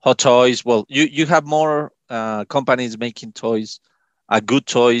 Hot Toys. Well, you have more companies making toys, good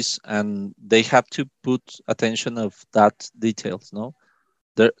toys, and they have to put attention of that details, no?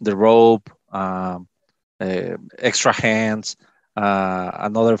 The rope, extra hands,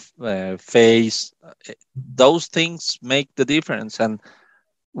 another face. Those things make the difference, and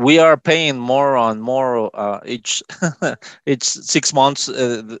we are paying more each each 6 months.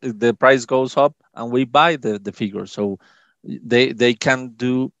 The price goes up, and we buy the figure. So they can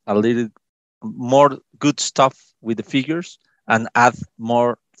do a little more good stuff with the figures and add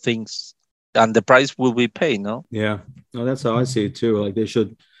more things, and the price will be paid. No. Yeah, no, that's how I see it too. Like they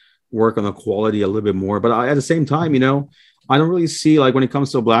should work on the quality a little bit more. But at the same time, I don't really see, like, when it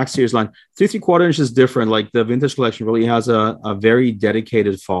comes to a Black Series line, 3 3/4 inch is different. Like the vintage collection really has a very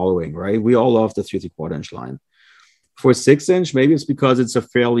dedicated following, right? We all love the 3 3/4 inch line. For 6 inch, maybe it's because it's a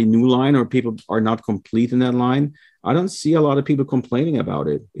fairly new line or people are not complete in that line. I don't see a lot of people complaining about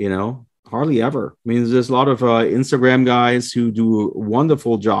it, hardly ever. I mean, there's a lot of Instagram guys who do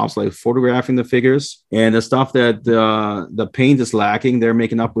wonderful jobs, like photographing the figures, and the stuff that the paint is lacking, they're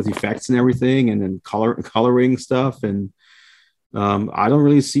making up with effects and everything, and then coloring stuff. And I don't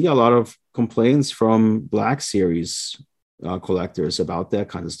really see a lot of complaints from Black Series collectors about that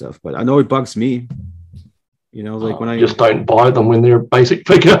kind of stuff, but I know it bugs me. Like when I just don't buy them when they're a basic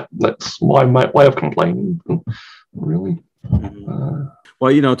figure. That's my way of complaining. Really.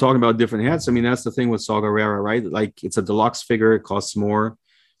 Well, talking about different hats, I mean, that's the thing with Saw Gerrera, right? Like, it's a deluxe figure, it costs more.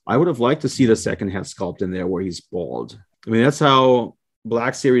 I would have liked to see the second head sculpt in there where he's bald. I mean, that's how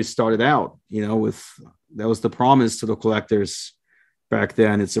Black Series started out, that was the promise to the collectors back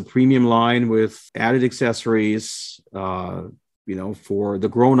then. It's a premium line with added accessories, for the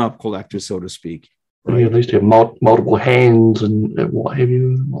grown-up collectors, so to speak. Right. Yeah, they used to have multiple hands and what have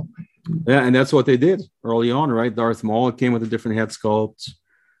you. Yeah, and that's what they did early on, right? Darth Maul came with a different head sculpt.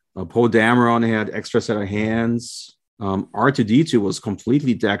 Poe Dameron had extra set of hands. R2-D2 was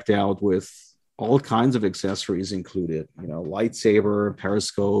completely decked out with all kinds of accessories included. Lightsaber,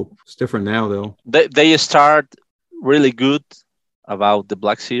 periscope. It's different now, though. They start really good about the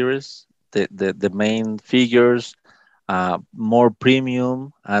Black Series, the main figures, more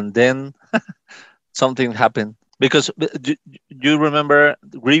premium, and then something happened. Because do you remember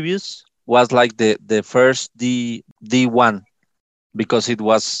Grievous was like the first D1 because it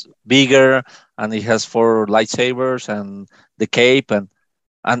was bigger and it has 4 lightsabers and the cape and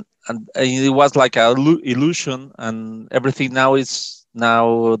it was like a illusion, and everything now is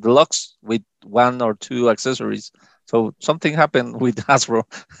deluxe with 1 or 2 accessories. So something happened with Hasbro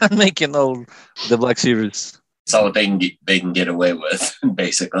and making all the Black Series. It's all what they can get away with,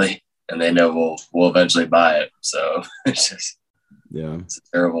 basically. And they know we'll eventually buy it. So it's just it's a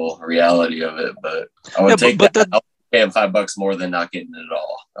terrible reality of it. But I would take that. I'll pay them $5 more than not getting it at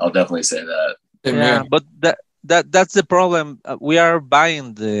all. I'll definitely say that. Yeah, but that's the problem. We are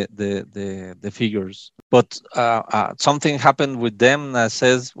buying the figures, but something happened with them that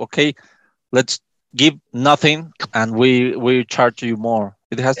says, okay, let's give nothing and we charge you more.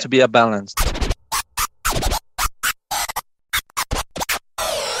 It has to be a balance.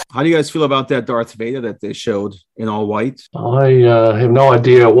 How do you guys feel about that Darth Vader that they showed in all white? I have no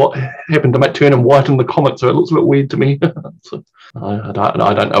idea what happened to Matt turn him white in the comic, so it looks a bit weird to me. So, I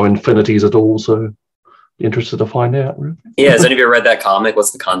don't know Infinities at all, so interested to find out. Really. Yeah, has any of you read that comic?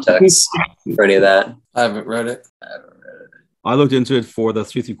 What's the context for any of that? I haven't read it. I looked into it for the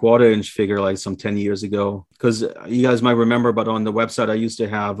 3 3/4 inch figure like some 10 years ago, because you guys might remember, but on the website I used to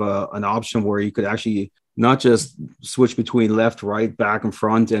have an option where you could actually not just switch between left, right, back, and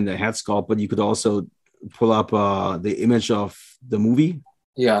front and the head sculpt, but you could also pull up the image of the movie,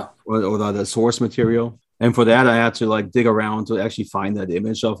 or the source material. And for that, I had to like dig around to actually find that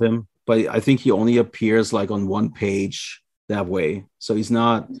image of him. But I think he only appears like on one page that way, so he's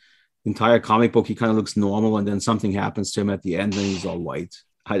not entire comic book. He kind of looks normal, and then something happens to him at the end, and he's all white.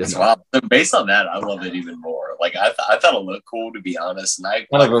 I don't know. Wow. So based on that, I love it even more. Like I thought it looked cool, to be honest. And I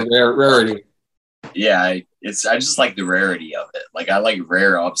kind of a rarity. Yeah, I just like the rarity of it. Like I like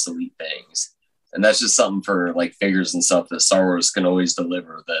rare, obsolete things, and that's just something for like figures and stuff that Star Wars can always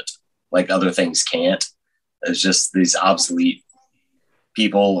deliver that like other things can't. It's just these obsolete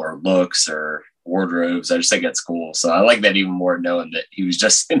people or looks or wardrobes. I just think it's cool. So I like that even more, knowing that he was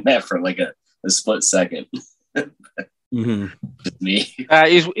just in that for like a split second. Just me.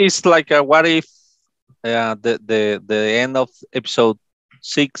 It's like a what if the end of episode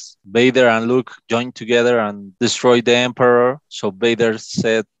 6, Vader and Luke joined together and destroyed the Emperor. So Vader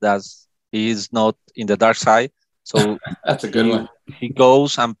said that he is not in the dark side. So that's a good one. He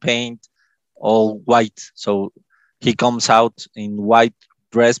goes and paint all white. So he comes out in white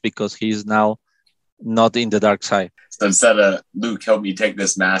dress because he is now not in the dark side. So instead of Luke, help me take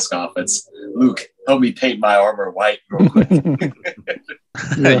this mask off, it's Luke, help me paint my armor white real quick.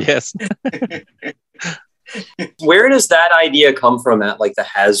 Yes. Where does that idea come from at like the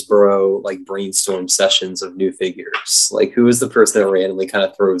Hasbro like brainstorm sessions of new figures? Like who is the person that randomly kind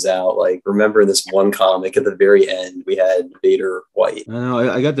of throws out like, remember this one comic at the very end we had Vader white? I know.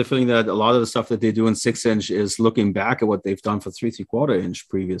 I got the feeling that a lot of the stuff that they do in 6 inch is looking back at what they've done for 3 3/4 inch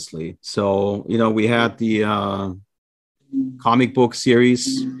previously. So we had the comic book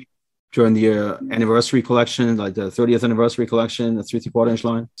series during the anniversary collection, like the 30th anniversary collection, the 3 3/4 inch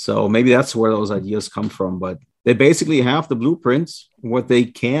line. So maybe that's where those ideas come from. But they basically have the blueprints, what they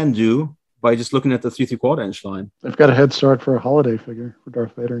can do by just looking at the 3 3/4 inch line. They've got a head start for a holiday figure for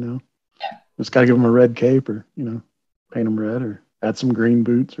Darth Vader now. Just got to give him a red cape or, paint him red or add some green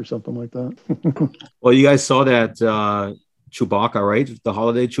boots or something like that. Well, you guys saw that Chewbacca, right? The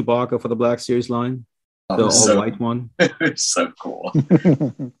holiday Chewbacca for the Black Series line. The all-white one. It's so cool.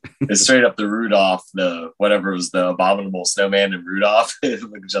 It's straight up the Rudolph, the whatever was the abominable snowman and Rudolph. It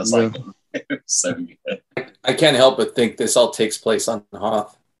looked just like him. It was so good. I can't help but think this all takes place on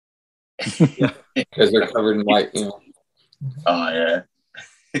Hoth. Because they're covered in white, Oh, yeah.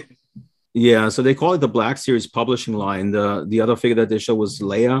 Yeah, so they call it the Black Series publishing line. The other figure that they showed was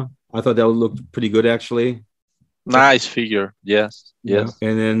Leia. I thought that looked pretty good, actually. Nice figure. Yes. Yes.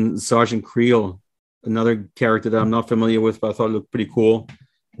 And then Sergeant Creel, another character that I'm not familiar with, but I thought it looked pretty cool.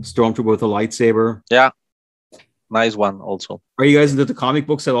 Stormtrooper with a lightsaber. Yeah. Nice one also. Are you guys into the comic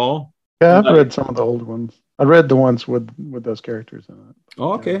books at all? Yeah, I've read some of the old ones. I read the ones with those characters in it.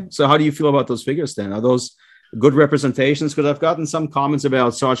 Oh, okay. Yeah. So how do you feel about those figures then? Are those good representations? Because I've gotten some comments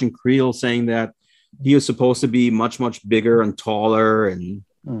about Sergeant Creel saying that he was supposed to be much, much bigger and taller, and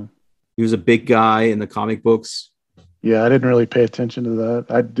he was a big guy in the comic books. Yeah, I didn't really pay attention to that.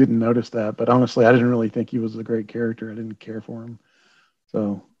 I didn't notice that, but honestly, I didn't really think he was a great character. I didn't care for him.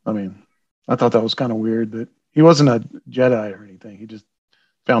 So, I mean, I thought that was kind of weird that he wasn't a Jedi or anything. He just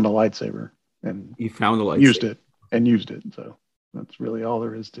found a lightsaber and used it. So that's really all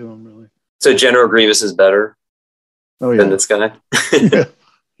there is to him, really. So General Grievous is better than this guy? Yeah.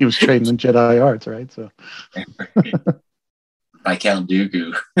 He was trained in Jedi arts, right? So by Count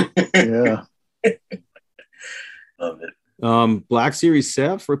Dooku. Yeah. Love it. Black Series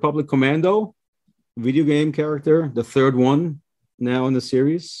Seth, Republic Commando, video game character, the third one now in the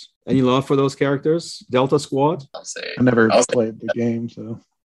series. Any love for those characters? Delta Squad? I never played the game, so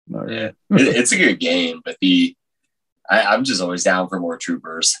not really. Yeah, it's a good game, but I'm just always down for more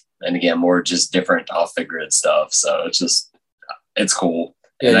troopers, and again, more just different off the grid stuff. So it's cool.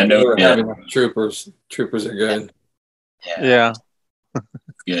 Yeah, and I know having troopers. Troopers are good. Yeah.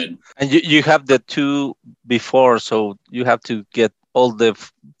 Good. And you have the two before, so you have to get all the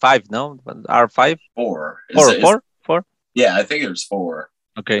 5, no? R5? Four. Four? Yeah, I think there's 4.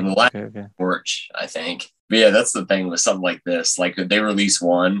 Okay. And the last Okay. Torch, I think. But yeah, that's the thing with something like this. Like, if they release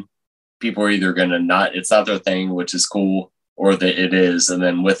one, people are either going to it's not their thing, which is cool, or that it is. And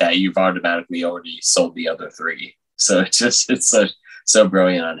then with that, you've automatically already sold the other 3. So it's so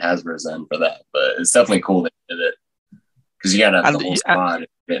brilliant on Hasbro's end for that. But it's definitely cool they did it. Because you got to have the whole squad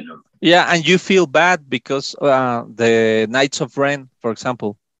getting them. Yeah, and you feel bad because the Knights of Ren, for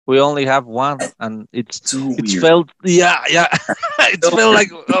example, we only have one, and it's felt it felt like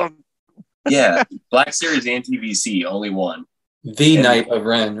yeah, Black Series and TVC only one. The Knight of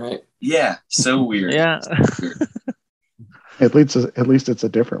Ren, right? Yeah, so weird. Yeah. At least it's a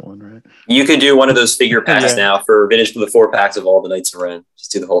different one, right? You could do one of those figure packs now for vintage for the 4 packs of all the Knights of Ren.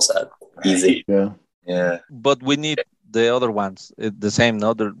 Just do the whole set. Easy. Yeah. But we need the other ones. The same,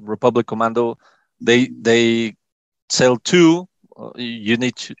 no? The Republic Commando, they sell 2. You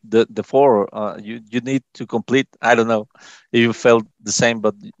need the 4. You need to complete. I don't know if you felt the same,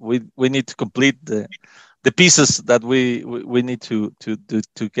 but we need to complete the pieces that we need to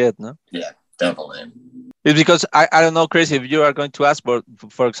get. No. Yeah, definitely. It's because I don't know, Chris, if you are going to ask, but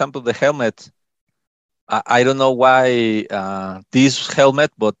for example, the helmet. I don't know why this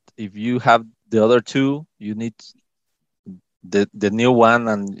helmet, but if you have the other 2, you need the new one,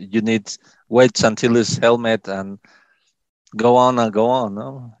 and you need Wedge Antilles helmet and go on.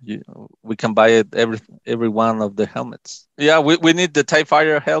 No, we can buy it every one of the helmets. Yeah, we need the TIE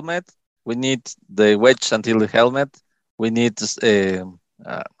Fighter helmet. We need the Wedge Antilles helmet. We need a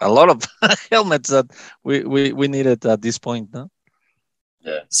lot of helmets that we needed at this point. No.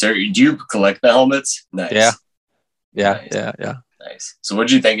 Yeah. So, do you collect the helmets? Nice. Yeah. Nice. So, what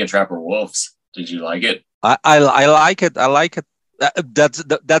did you think of Trapper Wolves? Did you like it? I like it. I like it.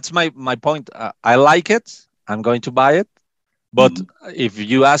 That's my point. I like it. I'm going to buy it. But if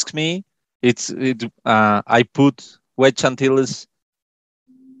you ask me, I put Wedge Antilles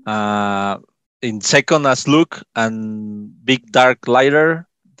in second as Luke, and Big Dark Lighter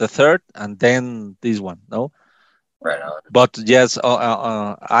the third, and then this one. No. Right on. But yes,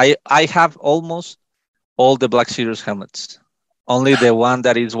 I have almost all the Black Series helmets. Only the one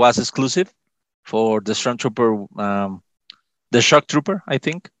that was exclusive for the Stormtrooper, the Shock Trooper, I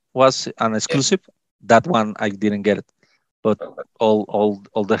think, was an exclusive. Yeah. That one I didn't get it, but all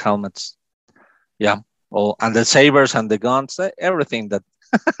the helmets, and the sabers and the guns, everything that.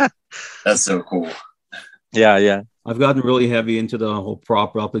 That's so cool. Yeah. I've gotten really heavy into the whole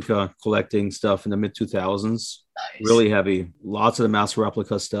prop replica collecting stuff in the mid 2000s. Nice. Really heavy. Lots of the master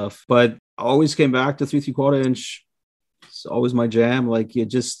replica stuff. But I always came back to 3 3/4 inch. It's always my jam. Like,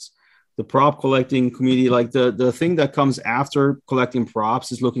 the prop collecting community, like the thing that comes after collecting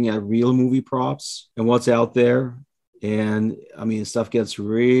props is looking at real movie props and what's out there. And I mean, stuff gets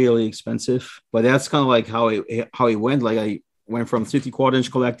really expensive, but that's kind of like how it went. Like, I went from 3 3/4 inch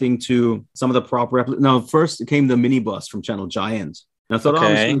collecting to some of the prop replica. No, first it came the mini bust from Channel Giant. And I thought,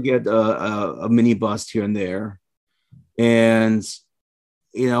 I was going to get a mini bust here and there. And,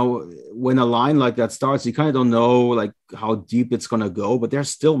 when a line like that starts, you kind of don't know like how deep it's going to go, but they're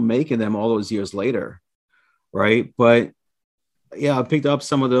still making them all those years later. Right. But yeah, I picked up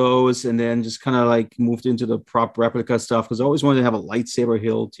some of those and then just kind of like moved into the prop replica stuff because I always wanted to have a lightsaber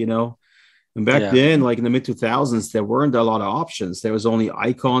hilt, And back then, like in the mid 2000s, there weren't a lot of options. There was only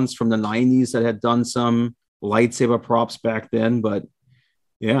Icons from the 90s that had done some lightsaber props back then. But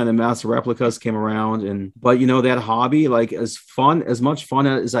yeah, and the master replicas came around. But that hobby, like as much fun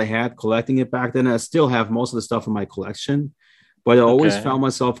as I had collecting it back then, I still have most of the stuff in my collection. But I always found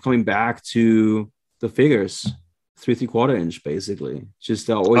myself coming back to the figures. 3 3/4 inch, basically. Just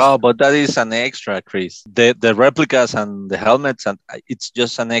always. Oh, but that is an extra, Chris. The replicas and the helmets, and it's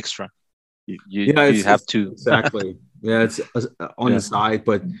just an extra. You have to exactly. Yeah, it's on the side,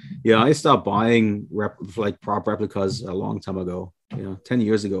 but yeah, I stopped buying prop replicas a long time ago. 10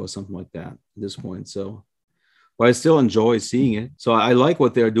 years ago or something like that. At this point, so, but I still enjoy seeing it. So I like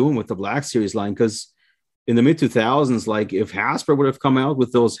what they're doing with the Black Series line, because in the mid 2000s, like if Hasbro would have come out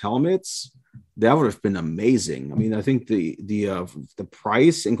with those helmets, that would have been amazing. I mean, I think the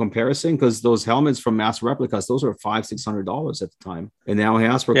price in comparison, because those helmets from Master Replicas, those were $500-$600 at the time, and now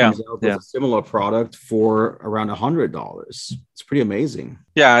Hasbro comes out with a similar product for around $100. It's pretty amazing.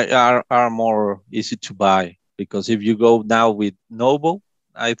 Yeah, are more easy to buy, because if you go now with Noble,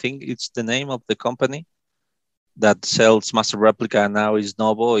 I think it's the name of the company that sells Master Replica now is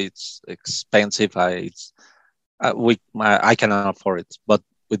Noble. It's expensive. I cannot afford it, but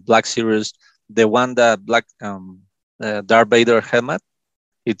with Black Series, the one that Darth Vader helmet,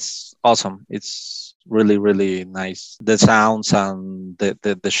 it's awesome. It's really, really nice. The sounds and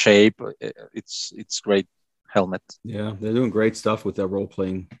the shape, it's great helmet. Yeah, they're doing great stuff with their role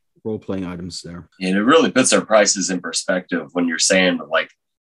playing items there. And it really puts their prices in perspective when you're saying like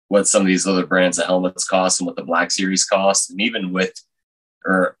what some of these other brands of helmets cost and what the Black Series cost, and even with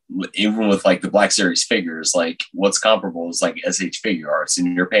like the Black Series figures, like what's comparable is like SH Figure Arts,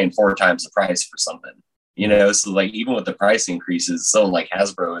 and you're paying 4 times the price for something, so like even with the price increases, so like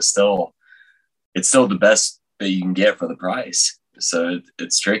Hasbro is still the best that you can get for the price. So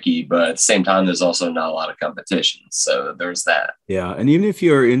it's tricky, but at the same time, there's also not a lot of competition. So there's that. Yeah. And even if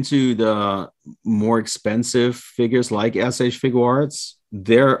you're into the more expensive figures like SH Figure Arts,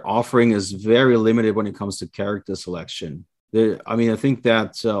 their offering is very limited when it comes to character selection. I think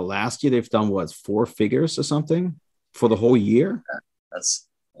that last year they've done 4 figures or something for the whole year. That's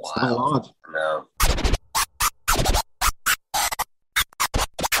wild. Not a lot. No.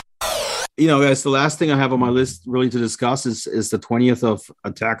 Guys, the last thing I have on my list really to discuss is the 20th of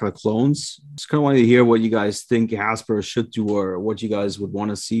Attack of the Clones. Just kind of wanted to hear what you guys think Hasbro should do, or what you guys would want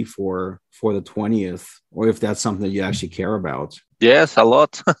to see for the 20th, or if that's something that you actually care about. Yes, a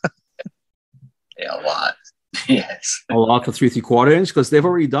lot. Yeah, a lot. Yes. A lot for 3 3/4 inch, because they've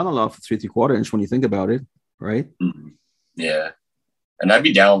already done a lot for 3 3/4 inch when you think about it, right? Mm-hmm. Yeah. And I'd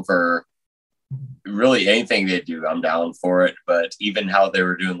be down for really anything they do. I'm down for it. But even how they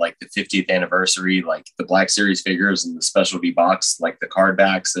were doing like the 50th anniversary, like the Black Series figures and the specialty box, like the card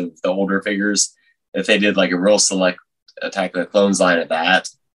backs of the older figures, if they did like a real select Attack of the Clones line of that,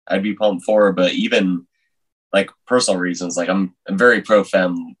 I'd be pumped for it. But even like personal reasons, like I'm very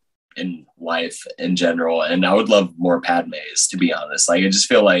pro-femme in life in general, and I would love more Padmes, to be honest. Like I just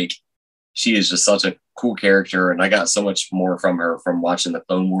feel like she is just such a cool character, and I got so much more from her from watching the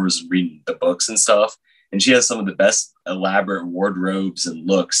Clone Wars and reading the books and stuff. And she has some of the best elaborate wardrobes and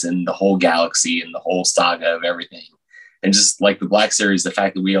looks in the whole galaxy and the whole saga of everything. And just like the Black Series, the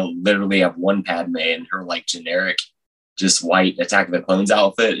fact that we literally have one Padme in her like generic just white Attack of the Clones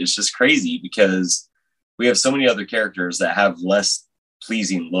outfit is just crazy, because we have so many other characters that have less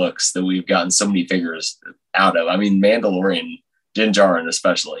pleasing looks that we've gotten so many figures out of. I mean, Mandalorian, Din Djarin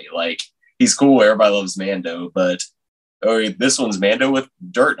especially, like he's cool. Everybody loves Mando, but this one's Mando with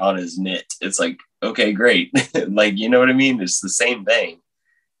dirt on his knit. It's like, okay, great. Like, you know what I mean? It's the same thing.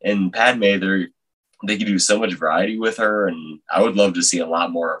 And Padme, they could do so much variety with her, and I would love to see a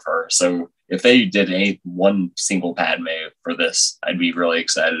lot more of her. So if they did one single Padme for this, I'd be really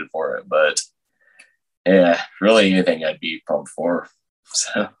excited for it. But yeah, really anything I'd be pumped for.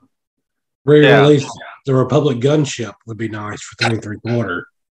 So re-release the Republic gunship would be nice for 3 3/4.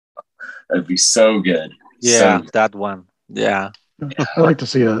 That'd be so good. Yeah, so good. That one. Yeah. I'd like to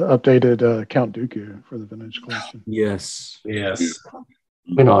see an updated Count Dooku for the vintage collection. Yes.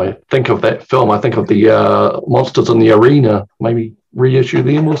 When I think of that film, I think of the Monsters in the Arena. Maybe reissue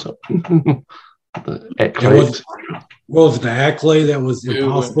them or something. What was the Ackley that was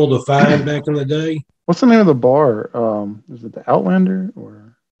impossible to find back in the day? What's the name of the bar? Is it the Outlander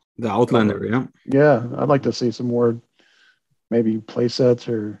or the Outlander? Yeah. Yeah, I'd like to see some more, maybe play sets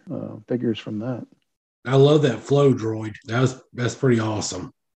or figures from that. I love that flow droid. That's pretty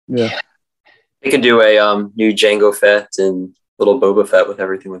awesome. Yeah. We could do a new Jango Fett and little Boba Fett with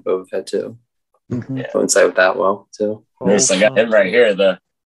everything with Boba Fett too. Mm-hmm. Yeah, coincide with that well too. There's I got him right here. The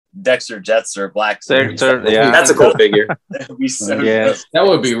Dexter Jetster Black. Dexter, yeah, that's a cool figure. That'd be so good. That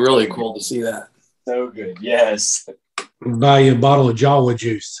would be really cool to see that. So good. Yes. Buy you a bottle of Jawa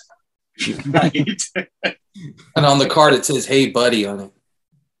juice. Right. And on the card it says "Hey, buddy" on it.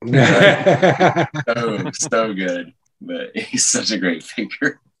 So good. But he's such a great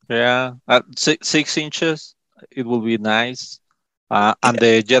figure. Yeah, 6 inches. It will be nice. And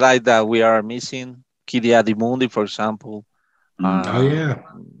the Jedi that we are missing, Kidi Adimundi, for example. Oh yeah.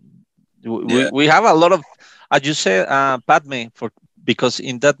 We have a lot of, as you said, Padme, because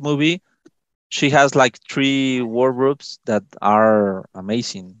in that movie she has like 3 wardrobes that are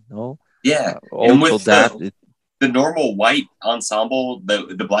amazing. No. Yeah, and Also with that the normal white ensemble,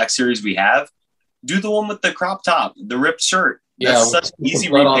 the Black series we have, do the one with the crop top, the ripped shirt. That's such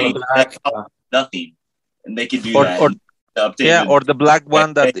easy repaint. Nothing, and they could do that. Or the updated, or the black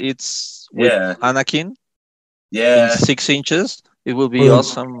one that it's with Anakin. Yeah, in 6 inches. It will be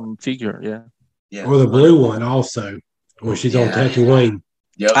awesome figure. Yeah. Or the blue one also, where she's on Tatooine.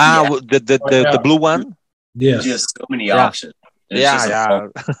 Yep. The blue one. Yes. Just so many options. It's I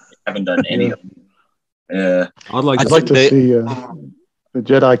haven't done any of them. Yeah. I'd like to see the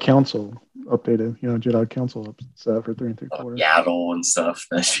Jedi Council updated. Jedi Council set for 3 3/4. Yaddle and stuff.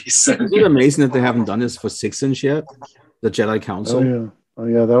 That'd be so Is it amazing that they haven't done this for 6-inch yet? The Jedi Council. Oh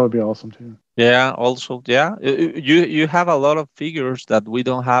yeah, that would be awesome too. Yeah. Also, you have a lot of figures that we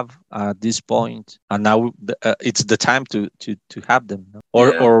don't have at this point, and now it's the time to have them.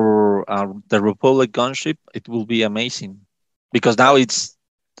 Or the Republic gunship. It will be amazing because now it's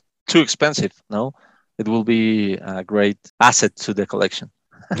too expensive. No, it will be a great asset to the collection.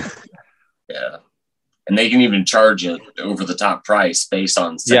 Yeah, and they can even charge it over the top price based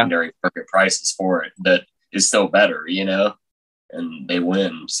on secondary market prices for it. That is still better, and they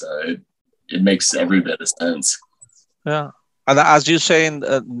win. So it makes every bit of sense. Yeah, and as you're saying,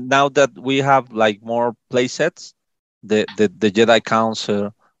 now that we have like more play sets, the Jedi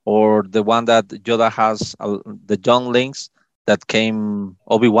Council or the one that Yoda has, the young links that came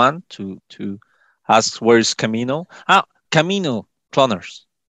Obi-Wan to ask where is Camino. Camino cloners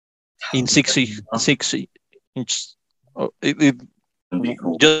in 6 inches.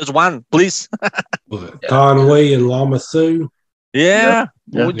 Just one, please. Conway and Lama Su. Yeah.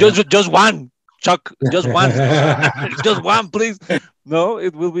 Just one, Chuck. Just one. Just one, please. No,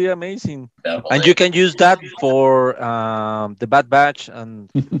 it will be amazing. Definitely. And you can use that for the Bad Batch,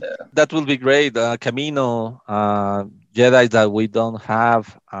 and that will be great. Camino, Jedi that we don't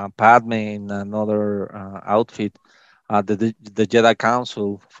have, Padme in another outfit. The Jedi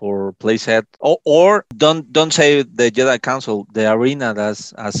Council for playset, or don't say the Jedi Council, the arena,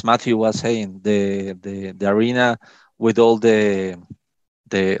 as Matthew was saying, the arena with all the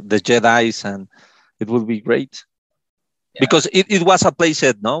Jedis, and it will be great because it was a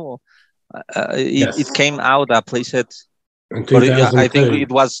playset. No, it came out a playset, but I think it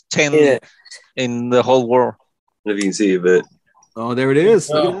was 10 in the whole world. If you can see it, but. Oh, there it is.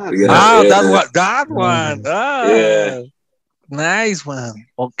 Look at that. That one. Yeah. Nice one.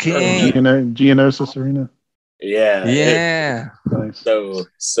 Okay. Geonosis Arena. Yeah. Yeah. Nice.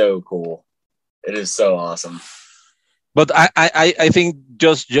 So cool. It is so awesome. But I think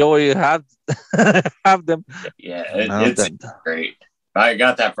just Joey have them. Yeah, it's great. I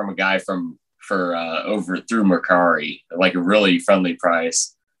got that from a guy for over through Mercari, like a really friendly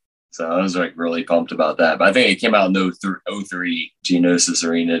price. So I was like really pumped about that. But I think it came out in 03. Geonosis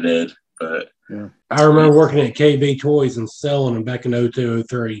Arena did. But I remember working at KB Toys and selling them back in 02,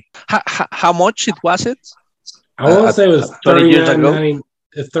 03. How much was it? I want to say it was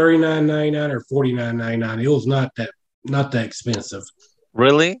 $39.99 or $49.99. It was not that expensive.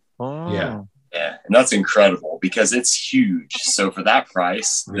 Really? Oh. Yeah, and that's incredible because it's huge. So for that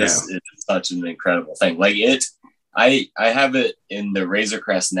price, this is such an incredible thing. Like I have it in the Razor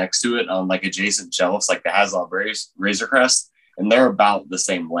Crest next to it on like adjacent shelves, like the Haslab Razor Crest, and they're about the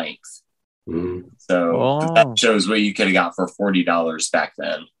same length. Mm. So that shows what you could have got for $40 back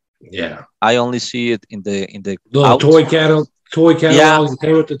then. Yeah, I only see it in the little toy catalogs that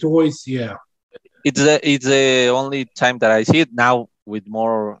came with the toys. Yeah, it's the only time that I see it now. With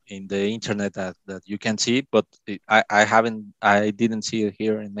more in the internet that you can see, but I didn't see it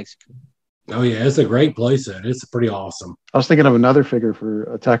here in Mexico. Oh yeah, it's a great playset. It's pretty awesome. I was thinking of another figure for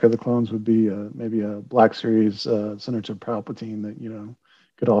Attack of the Clones would be maybe a Black Series Senator Palpatine that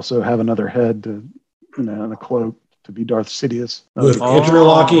could also have another head to and a cloak to be Darth Sidious with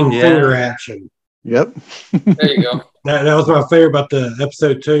interlocking finger action. Yep. There you go. That was my favorite about the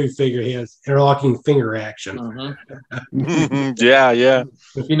episode 2 figure. He has interlocking finger action. Mm-hmm. Yeah.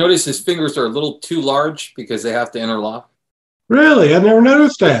 If you notice, his fingers are a little too large because they have to interlock. Really? I never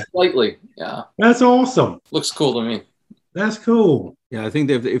noticed that. Slightly, yeah. That's awesome. Looks cool to me. That's cool. Yeah, I think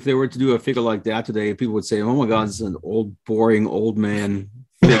that if they were to do a figure like that today, people would say, "Oh my God, this is an old, boring old man."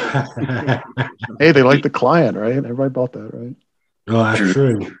 Hey, they like the client, right? Everybody bought that, right? Oh, that's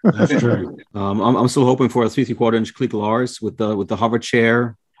true. That's true. I'm still hoping for a 3 3/4 inch Clique Lars with the hover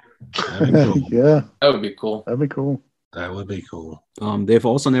chair Yeah, that would be cool. That'd be cool. That would be cool. They've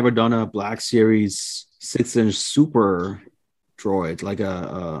also never done a Black Series 6-inch super droid, like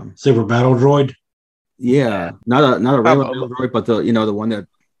a Super battle droid. Yeah, not a regular battle droid, but the one that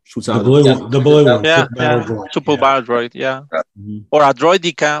shoots out the blue one. Yeah, Super battle droid. Super battle droid. Yeah, or a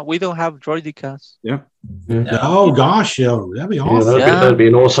droidica. We don't have droidicas. Yeah. Oh gosh, yo, that'd be awesome. That'd be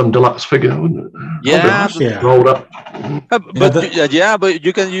an awesome deluxe figure, wouldn't it? Yeah, Rolled up. But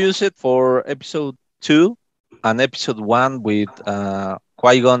you can use it for episode 2 and episode 1 with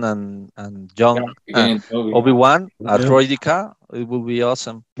Qui-Gon and John Obi-Wan, a droidica. It will be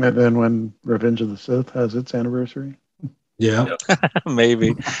awesome. And then when Revenge of the Sith has its anniversary. Yeah.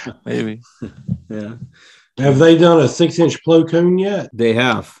 maybe. Yeah. Have they done a 6-inch Plo Koon yet? They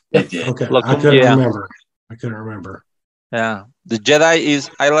have. Okay. I couldn't remember. Yeah. The Jedi is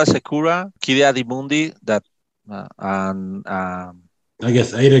Ayla Secura, Kiri Adimundi, that and I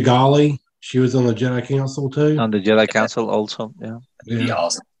guess Ada Gali. She was on the Jedi Council too. On the Jedi Council also, yeah. That'd be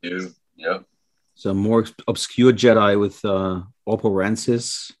awesome too. Yep. So more obscure Jedi with Opal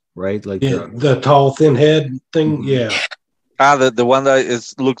Rancis, right? Like the tall, thin head thing. Yeah. The one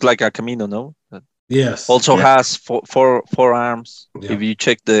that looks like a Camino, no? Yes. Also has four arms. Yeah. If you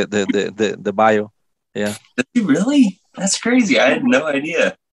check the bio, yeah. Did you really? That's crazy. I had no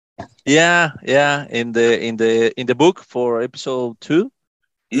idea. Yeah. In the book for episode 2.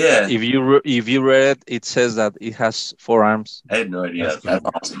 Yeah. If you read it, it says that it has 4 arms. I had no idea. That's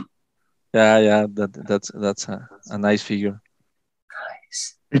awesome. Yeah. That's a nice figure.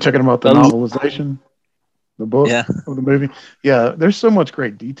 Nice. You're talking about the novelization, the book of the movie. Yeah, there's so much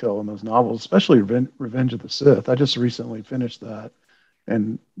great detail in those novels, especially Revenge of the Sith. I just recently finished that,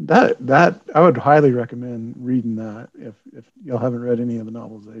 and that I would highly recommend reading that if y'all haven't read any of the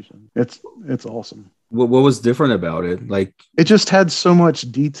novelization. It's awesome. What was different about it? Like, it just had so much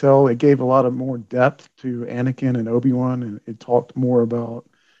detail. It gave a lot of more depth to Anakin and Obi-Wan, and it talked more about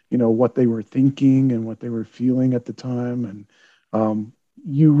what they were thinking and what they were feeling at the time, and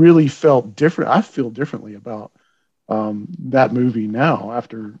you really felt different. I feel differently about that movie now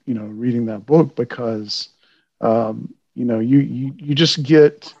after reading that book, because you just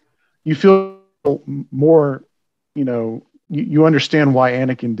you feel more, you understand why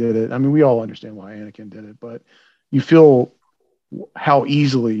Anakin did it. I mean, we all understand why Anakin did it, but you feel how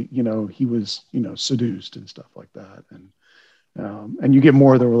easily he was seduced and stuff like that, and you get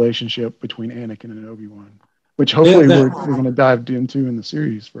more of the relationship between Anakin and Obi-Wan, which hopefully we're going to dive into in the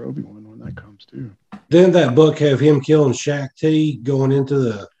series for Obi-Wan when that comes too. Didn't that book have him killing Shaak Ti going into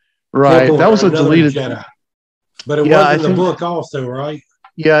the right? That was a deleted Jedi, but it was in the book also, right?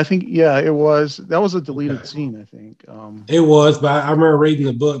 Yeah, I think it was. That was a deleted scene, I think. It was, but I remember reading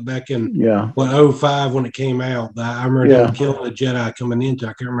the book back in 2005 when it came out. But I remember them killing a Jedi coming into. I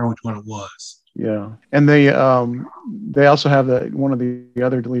can't remember which one it was. Yeah, and they also have that one of the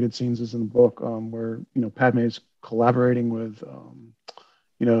other deleted scenes is in the book where Padme is collaborating with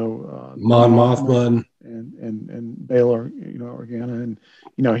Mon Mothma and Bail Organa,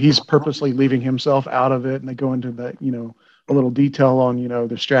 and he's purposely leaving himself out of it, and they go into that a little detail on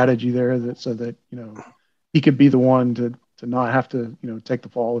the strategy there so that he could be the one to not have to take the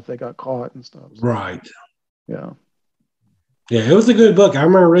fall if they got caught and stuff. So, right. Yeah. Yeah, it was a good book. I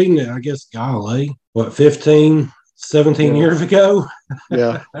remember reading it, I guess, 15, 17 years ago?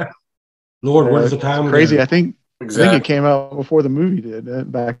 Yeah. Lord, where's the time? Crazy. I think it came out before the movie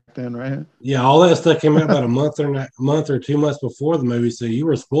did back then, right? Yeah, all that stuff came out about a month or 2 months before the movie, so you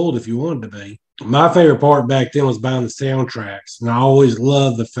were spoiled if you wanted to be. My favorite part back then was buying the soundtracks, and I always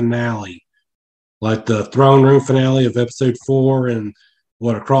loved the finale, like the throne room finale of episode 4 and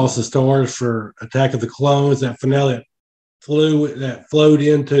Across the Stars for Attack of the Clones. That finale flowed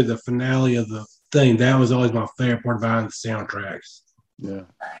into the finale of the thing. That was always my favorite part of buying the soundtracks. Yeah,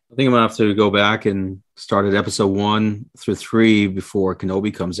 I think I'm gonna have to go back and start at episode 1 through 3 before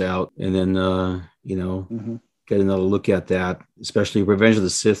Kenobi comes out, and then get another look at that, especially Revenge of the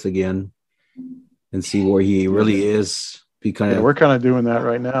Sith again, and see where he really is. We're kind of doing that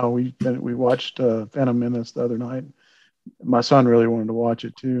right now. We watched Phantom Menace the other night. My son really wanted to watch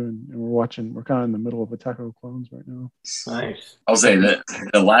it too, and we're kind of in the middle of Attack of the Clones right now. Nice. I'll say that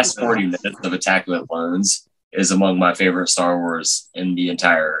the last 40 minutes of Attack of the Clones is among my favorite Star Wars in the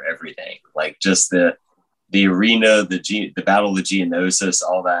entire everything. Like just the arena, the battle of the Geonosis,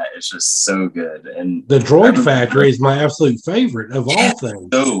 all that. It's just so good. And the droid factory is my absolute favorite of all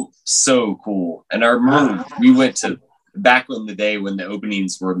things. So cool. And I remember we went to back in the day when the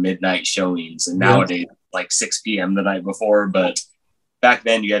openings were midnight showings, and nowadays like 6 p.m. the night before. But back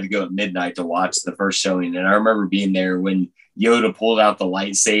then you had to go at midnight to watch the first showing. And I remember being there when Yoda pulled out the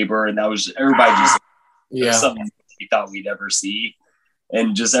lightsaber, and that was everybody just something we thought we'd ever see,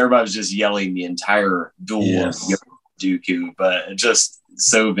 and just everybody was just yelling the entire duel of Yoda Dooku, but just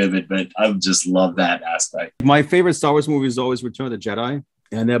so vivid. But I just love that aspect. My favorite Star Wars movie is always Return of the Jedi,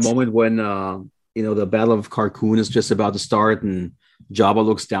 and that moment when the Battle of Carkoon is just about to start, and Jabba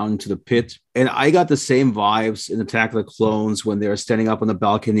looks down into the pit. And I got the same vibes in Attack of the Clones when they're standing up on the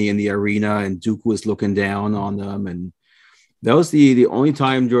balcony in the arena and Dooku is looking down on them. And that was the only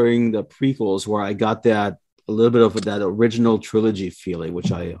time during the prequels where I got that a little bit of that original trilogy feeling,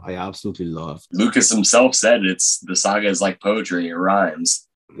 which I absolutely loved. Lucas himself said the saga is like poetry, it rhymes.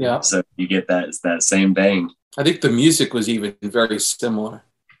 Yeah. So you get that same bang. I think the music was even very similar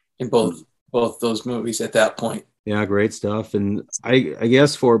in both those movies at that point. Yeah, great stuff. And I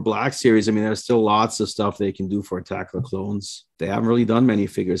guess for Black Series, I mean, there's still lots of stuff they can do for Attack of the Clones. They haven't really done many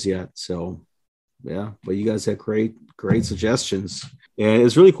figures yet. So, yeah, but you guys had great suggestions. And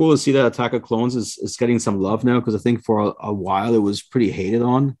it's really cool to see that Attack of Clones is getting some love now, because I think for a while it was pretty hated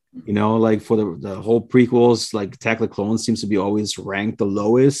on. Like for the whole prequels, like Attack of the Clones seems to be always ranked the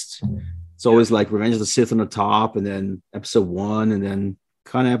lowest. It's always like Revenge of the Sith on the top, and then Episode 1, and then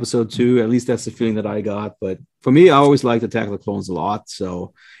kind of Episode 2. At least that's the feeling that I got. But for me, I always liked Attack of the Clones a lot.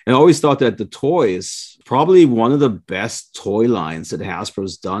 So, and I always thought that the toys, probably one of the best toy lines that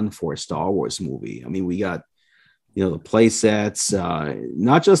Hasbro's done for a Star Wars movie. I mean, we got, the play sets,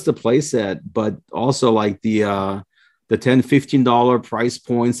 not just the play set, but also like the $10, $15 price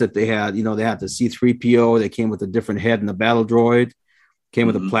points that they had. They had the C-3PO. They came with a different head and the battle droid. Came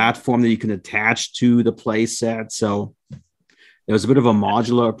with a platform that you can attach to the play set. So there was a bit of a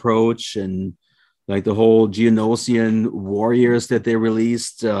modular approach, and like the whole Geonosian warriors that they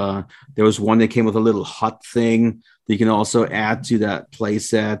released. There was one that came with a little hut thing that you can also add to that play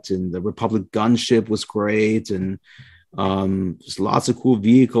set. And the Republic gunship was great. And just lots of cool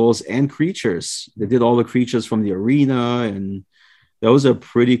vehicles and creatures. They did all the creatures from the arena, and that was a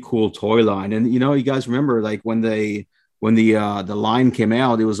pretty cool toy line. And, you guys remember like when the line came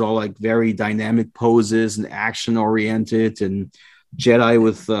out, it was all like very dynamic poses and action oriented, and Jedi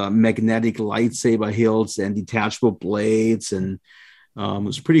with magnetic lightsaber hilts and detachable blades. And it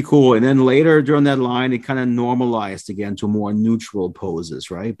was pretty cool. And then later during that line, it kind of normalized again to more neutral poses,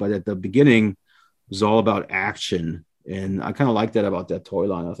 right? But at the beginning, it was all about action. And I kind of liked that about that toy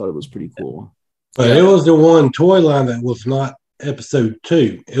line. I thought it was pretty cool. But it was the one toy line that was not Episode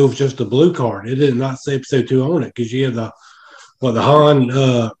 2. It was just a blue card. It did not say Episode 2 on it, because you had the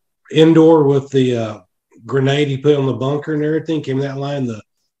Han indoor with the grenade he put on the bunker and everything. Came that line, the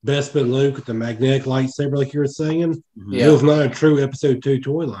Bespin Luke with the magnetic lightsaber, like you were saying. Yeah. It was not a true Episode 2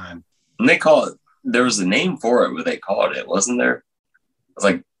 toy line. And they call it, there was a name for it, what they called it, wasn't there? It was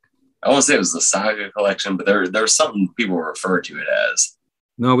like, I won't say it was the Saga collection, but there was something people refer to it as.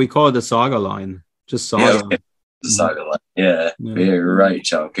 No, we call it the Saga line. Just Saga. Yeah, okay. The Saga line. Yeah, you're right,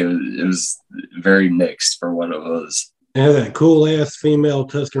 Chuck. It was very mixed for what it was. And had that cool ass female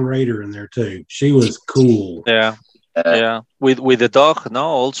Tusken Raider in there too. She was cool. Yeah. With the dog, no.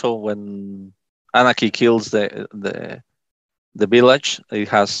 Also, when Anakin kills the village, it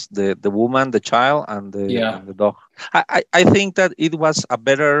has the woman, the child, and the dog. I think that it was a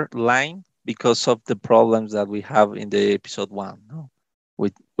better line because of the problems that we have in the Episode 1, no?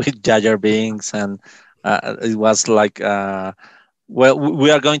 with Jar Jar Binks, and it was like we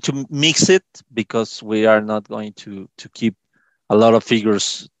are going to mix it because we are not going to keep a lot of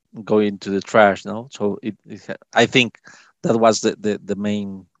figures going to the trash, no? So I think that was the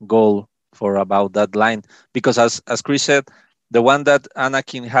main goal for about that line, because as Chris said, the one that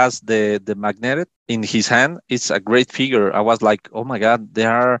Anakin has the magnet in his hand, it's a great figure. I was like, oh my God, they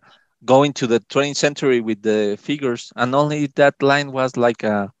are going to the 20th century with the figures, and only that line was like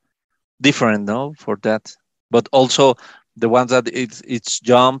different, no, for that. But also the ones that it's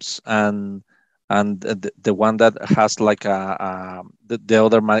jumps and the one that has like the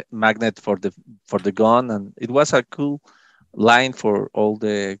other magnet for the gun, and it was a cool line for all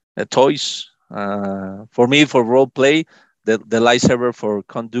the toys. For me, for role play, the lightsaber for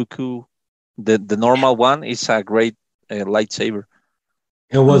Count Dooku, the normal one, is a great lightsaber.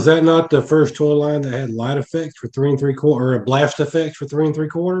 And was that not the first toy line that had light effects for 3 3/4, or a blast effects for 3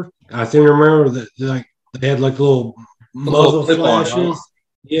 3/4? I seem to remember that they had like little muzzle flashes.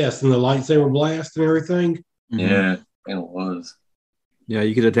 Yes, and the lightsaber blast and everything. Yeah, it was. Yeah,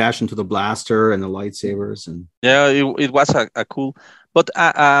 you could attach them to the blaster and the lightsabers, and it was a cool. But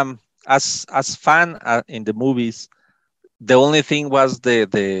as fan in the movies, the only thing was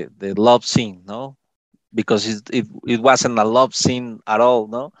the love scene, no, because it wasn't a love scene at all,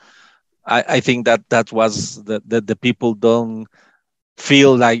 no. I think that was the people don't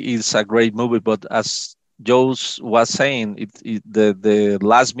feel like it's a great movie, but as Joe was saying, the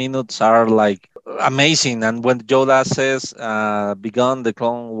last minutes are like amazing, and when Yoda says "Begun the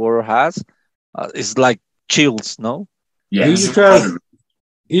Clone War has," it's like chills, no? Yeah, you're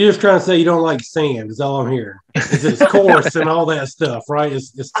just trying to say you don't like sand. Is all I'm hearing. It's coarse and all that stuff, right?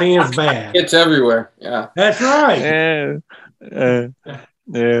 It's sand's bad. It's everywhere. Yeah, that's right.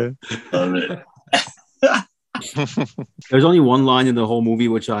 Yeah. Love it. There's only one line in the whole movie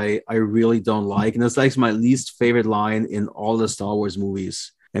which I really don't like, and it's like my least favorite line in all the Star Wars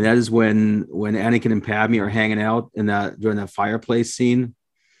movies, and that is when Anakin and Padme are hanging out during that fireplace scene,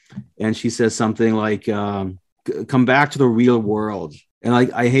 and she says something like, "Come back to the real world." And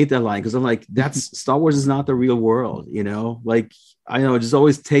I hate that line because I'm like, that's Star Wars is not the real world, you know? Like, I know it just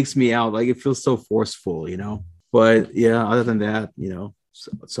always takes me out. Like, it feels so forceful, you know? But yeah, other than that, you know,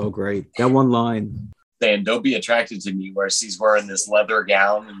 so great. That one line. Saying, "Don't be attracted to me," where she's wearing this leather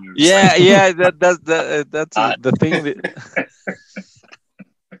gown. And you're that's the thing.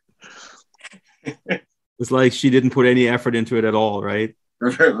 It's like she didn't put any effort into it at all, right?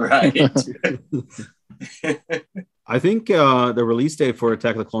 Right. I think the release date for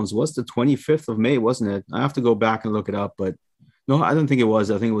Attack of the Clones was the 25th of May, wasn't it? I have to go back and look it up, but no, I don't think it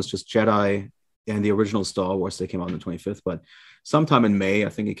was. I think it was just Jedi and the original Star Wars that came out on the 25th, but sometime in May, I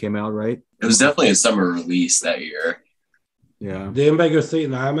think it came out, right? It was definitely a summer release that year. Yeah. Did anybody go see it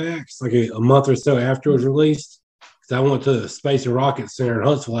in IMAX like a month or so after it was released? Because I went to the Space and Rocket Center in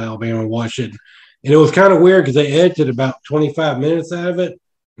Huntsville, Alabama, and watched it. And it was kind of weird because they edited about 25 minutes out of it.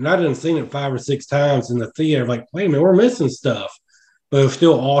 And I didn't seen it 5 or 6 times in the theater. Like, wait a minute, we're missing stuff. But it was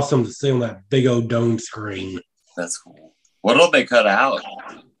still awesome to see on that big old dome screen. That's cool. What did they cut out?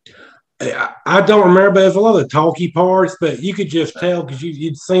 I don't remember, but there's a lot of the talky parts, but you could just tell because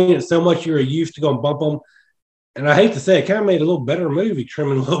you'd seen it so much you were used to going bump them. And I hate to say it, kind of made a little better movie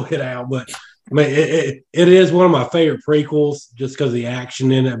trimming a little bit out. But I mean, it is one of my favorite prequels just because of the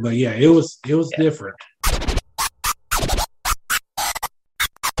action in it. But yeah, it was different.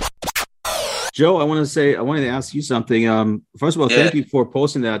 Joe, I wanted to ask you something. First of all, thank you for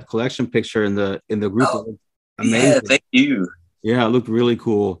posting that collection picture in the group. Oh, amazing. Yeah, thank you. Yeah, it looked really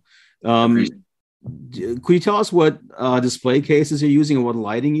cool. Could you tell us what display cases you're using and what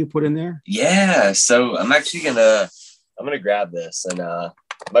lighting you put in there? Yeah, so I'm actually gonna grab this, and it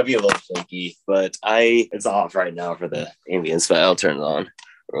might be a little shaky, but it's off right now for the ambience, but I'll turn it on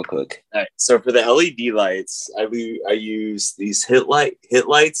real quick. All right, so for the LED lights, I use these hit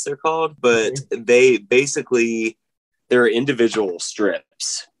lights, they're called, but they're individual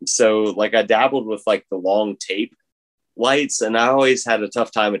strips. So like I dabbled with like the long tape lights, and I always had a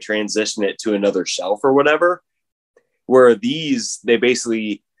tough time of transitioning it to another shelf or whatever, where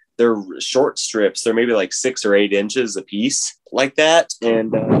they're short strips. They're maybe like 6 or 8 inches a piece like that.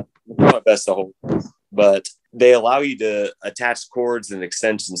 And I'll do my best to hold, but they allow you to attach cords and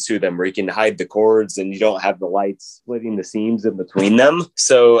extensions to them where you can hide the cords and you don't have the lights splitting the seams in between them.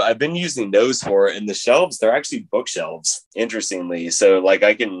 So I've been using those for it. And the shelves, they're actually bookshelves, interestingly. So like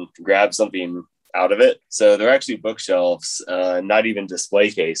I can grab something out of it. So they're actually bookshelves, not even display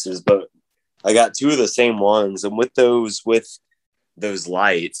cases, but I got 2 of the same ones. And with those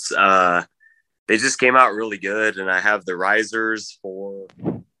lights, they just came out really good. And I have the risers for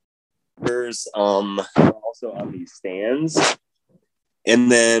also on these stands.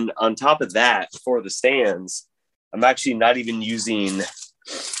 And then on top of that, for the stands, I'm actually not even using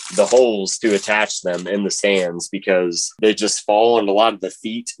the holes to attach them in the stands because they just fall and a lot of the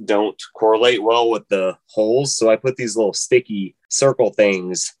feet don't correlate well with the holes. So I put these little sticky circle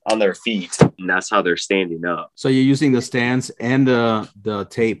things on their feet, and that's how they're standing up. So you're using the stands and the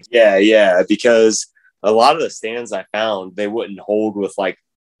tape. Yeah, because a lot of the stands I found, they wouldn't hold with like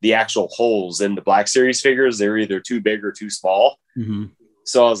the actual holes in the Black Series figures. They're either too big or too small. Mm-hmm.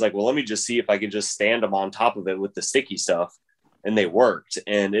 So I was like, well, let me just see if I can just stand them on top of it with the sticky stuff. And they worked.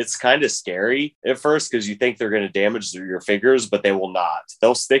 And it's kind of scary at first because you think they're going to damage your figures, but they will not.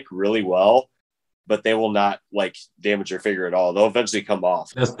 They'll stick really well, but they will not like damage your figure at all. They'll eventually come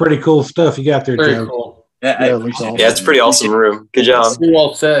off. That's pretty cool stuff you got there, Very Joe. cool. Yeah, it's pretty awesome room. Good job. Pretty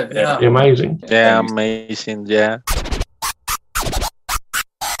well said. Yeah. Amazing. Yeah, amazing. Yeah.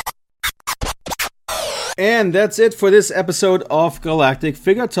 And that's it for this episode of Galactic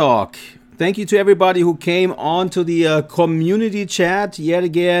Figure Talk. thank you to everybody who came onto the community chat yet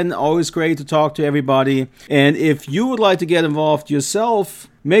again. Always great to talk to everybody. And if you would like to get involved yourself,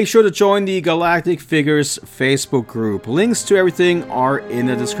 make sure to join the Galactic Figures Facebook group. Links to everything are in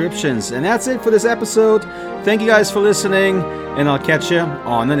the descriptions. And that's it for this episode. Thank you guys for listening, and I'll catch you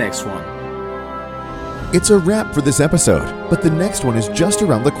on the next one. It's a wrap for this episode, but the next one is just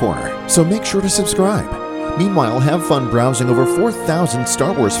around the corner, so make sure to subscribe. Meanwhile, have fun browsing over 4,000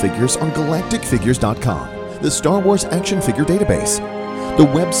 Star Wars figures on galacticfigures.com, the Star Wars action figure database. The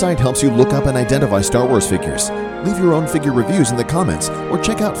website helps you look up and identify Star Wars figures. Leave your own figure reviews in the comments, or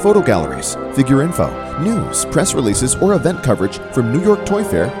check out photo galleries, figure info, news, press releases, or event coverage from New York Toy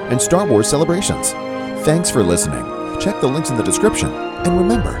Fair and Star Wars celebrations. Thanks for listening. Check the links in the description, and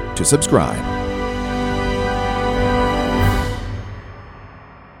remember to subscribe.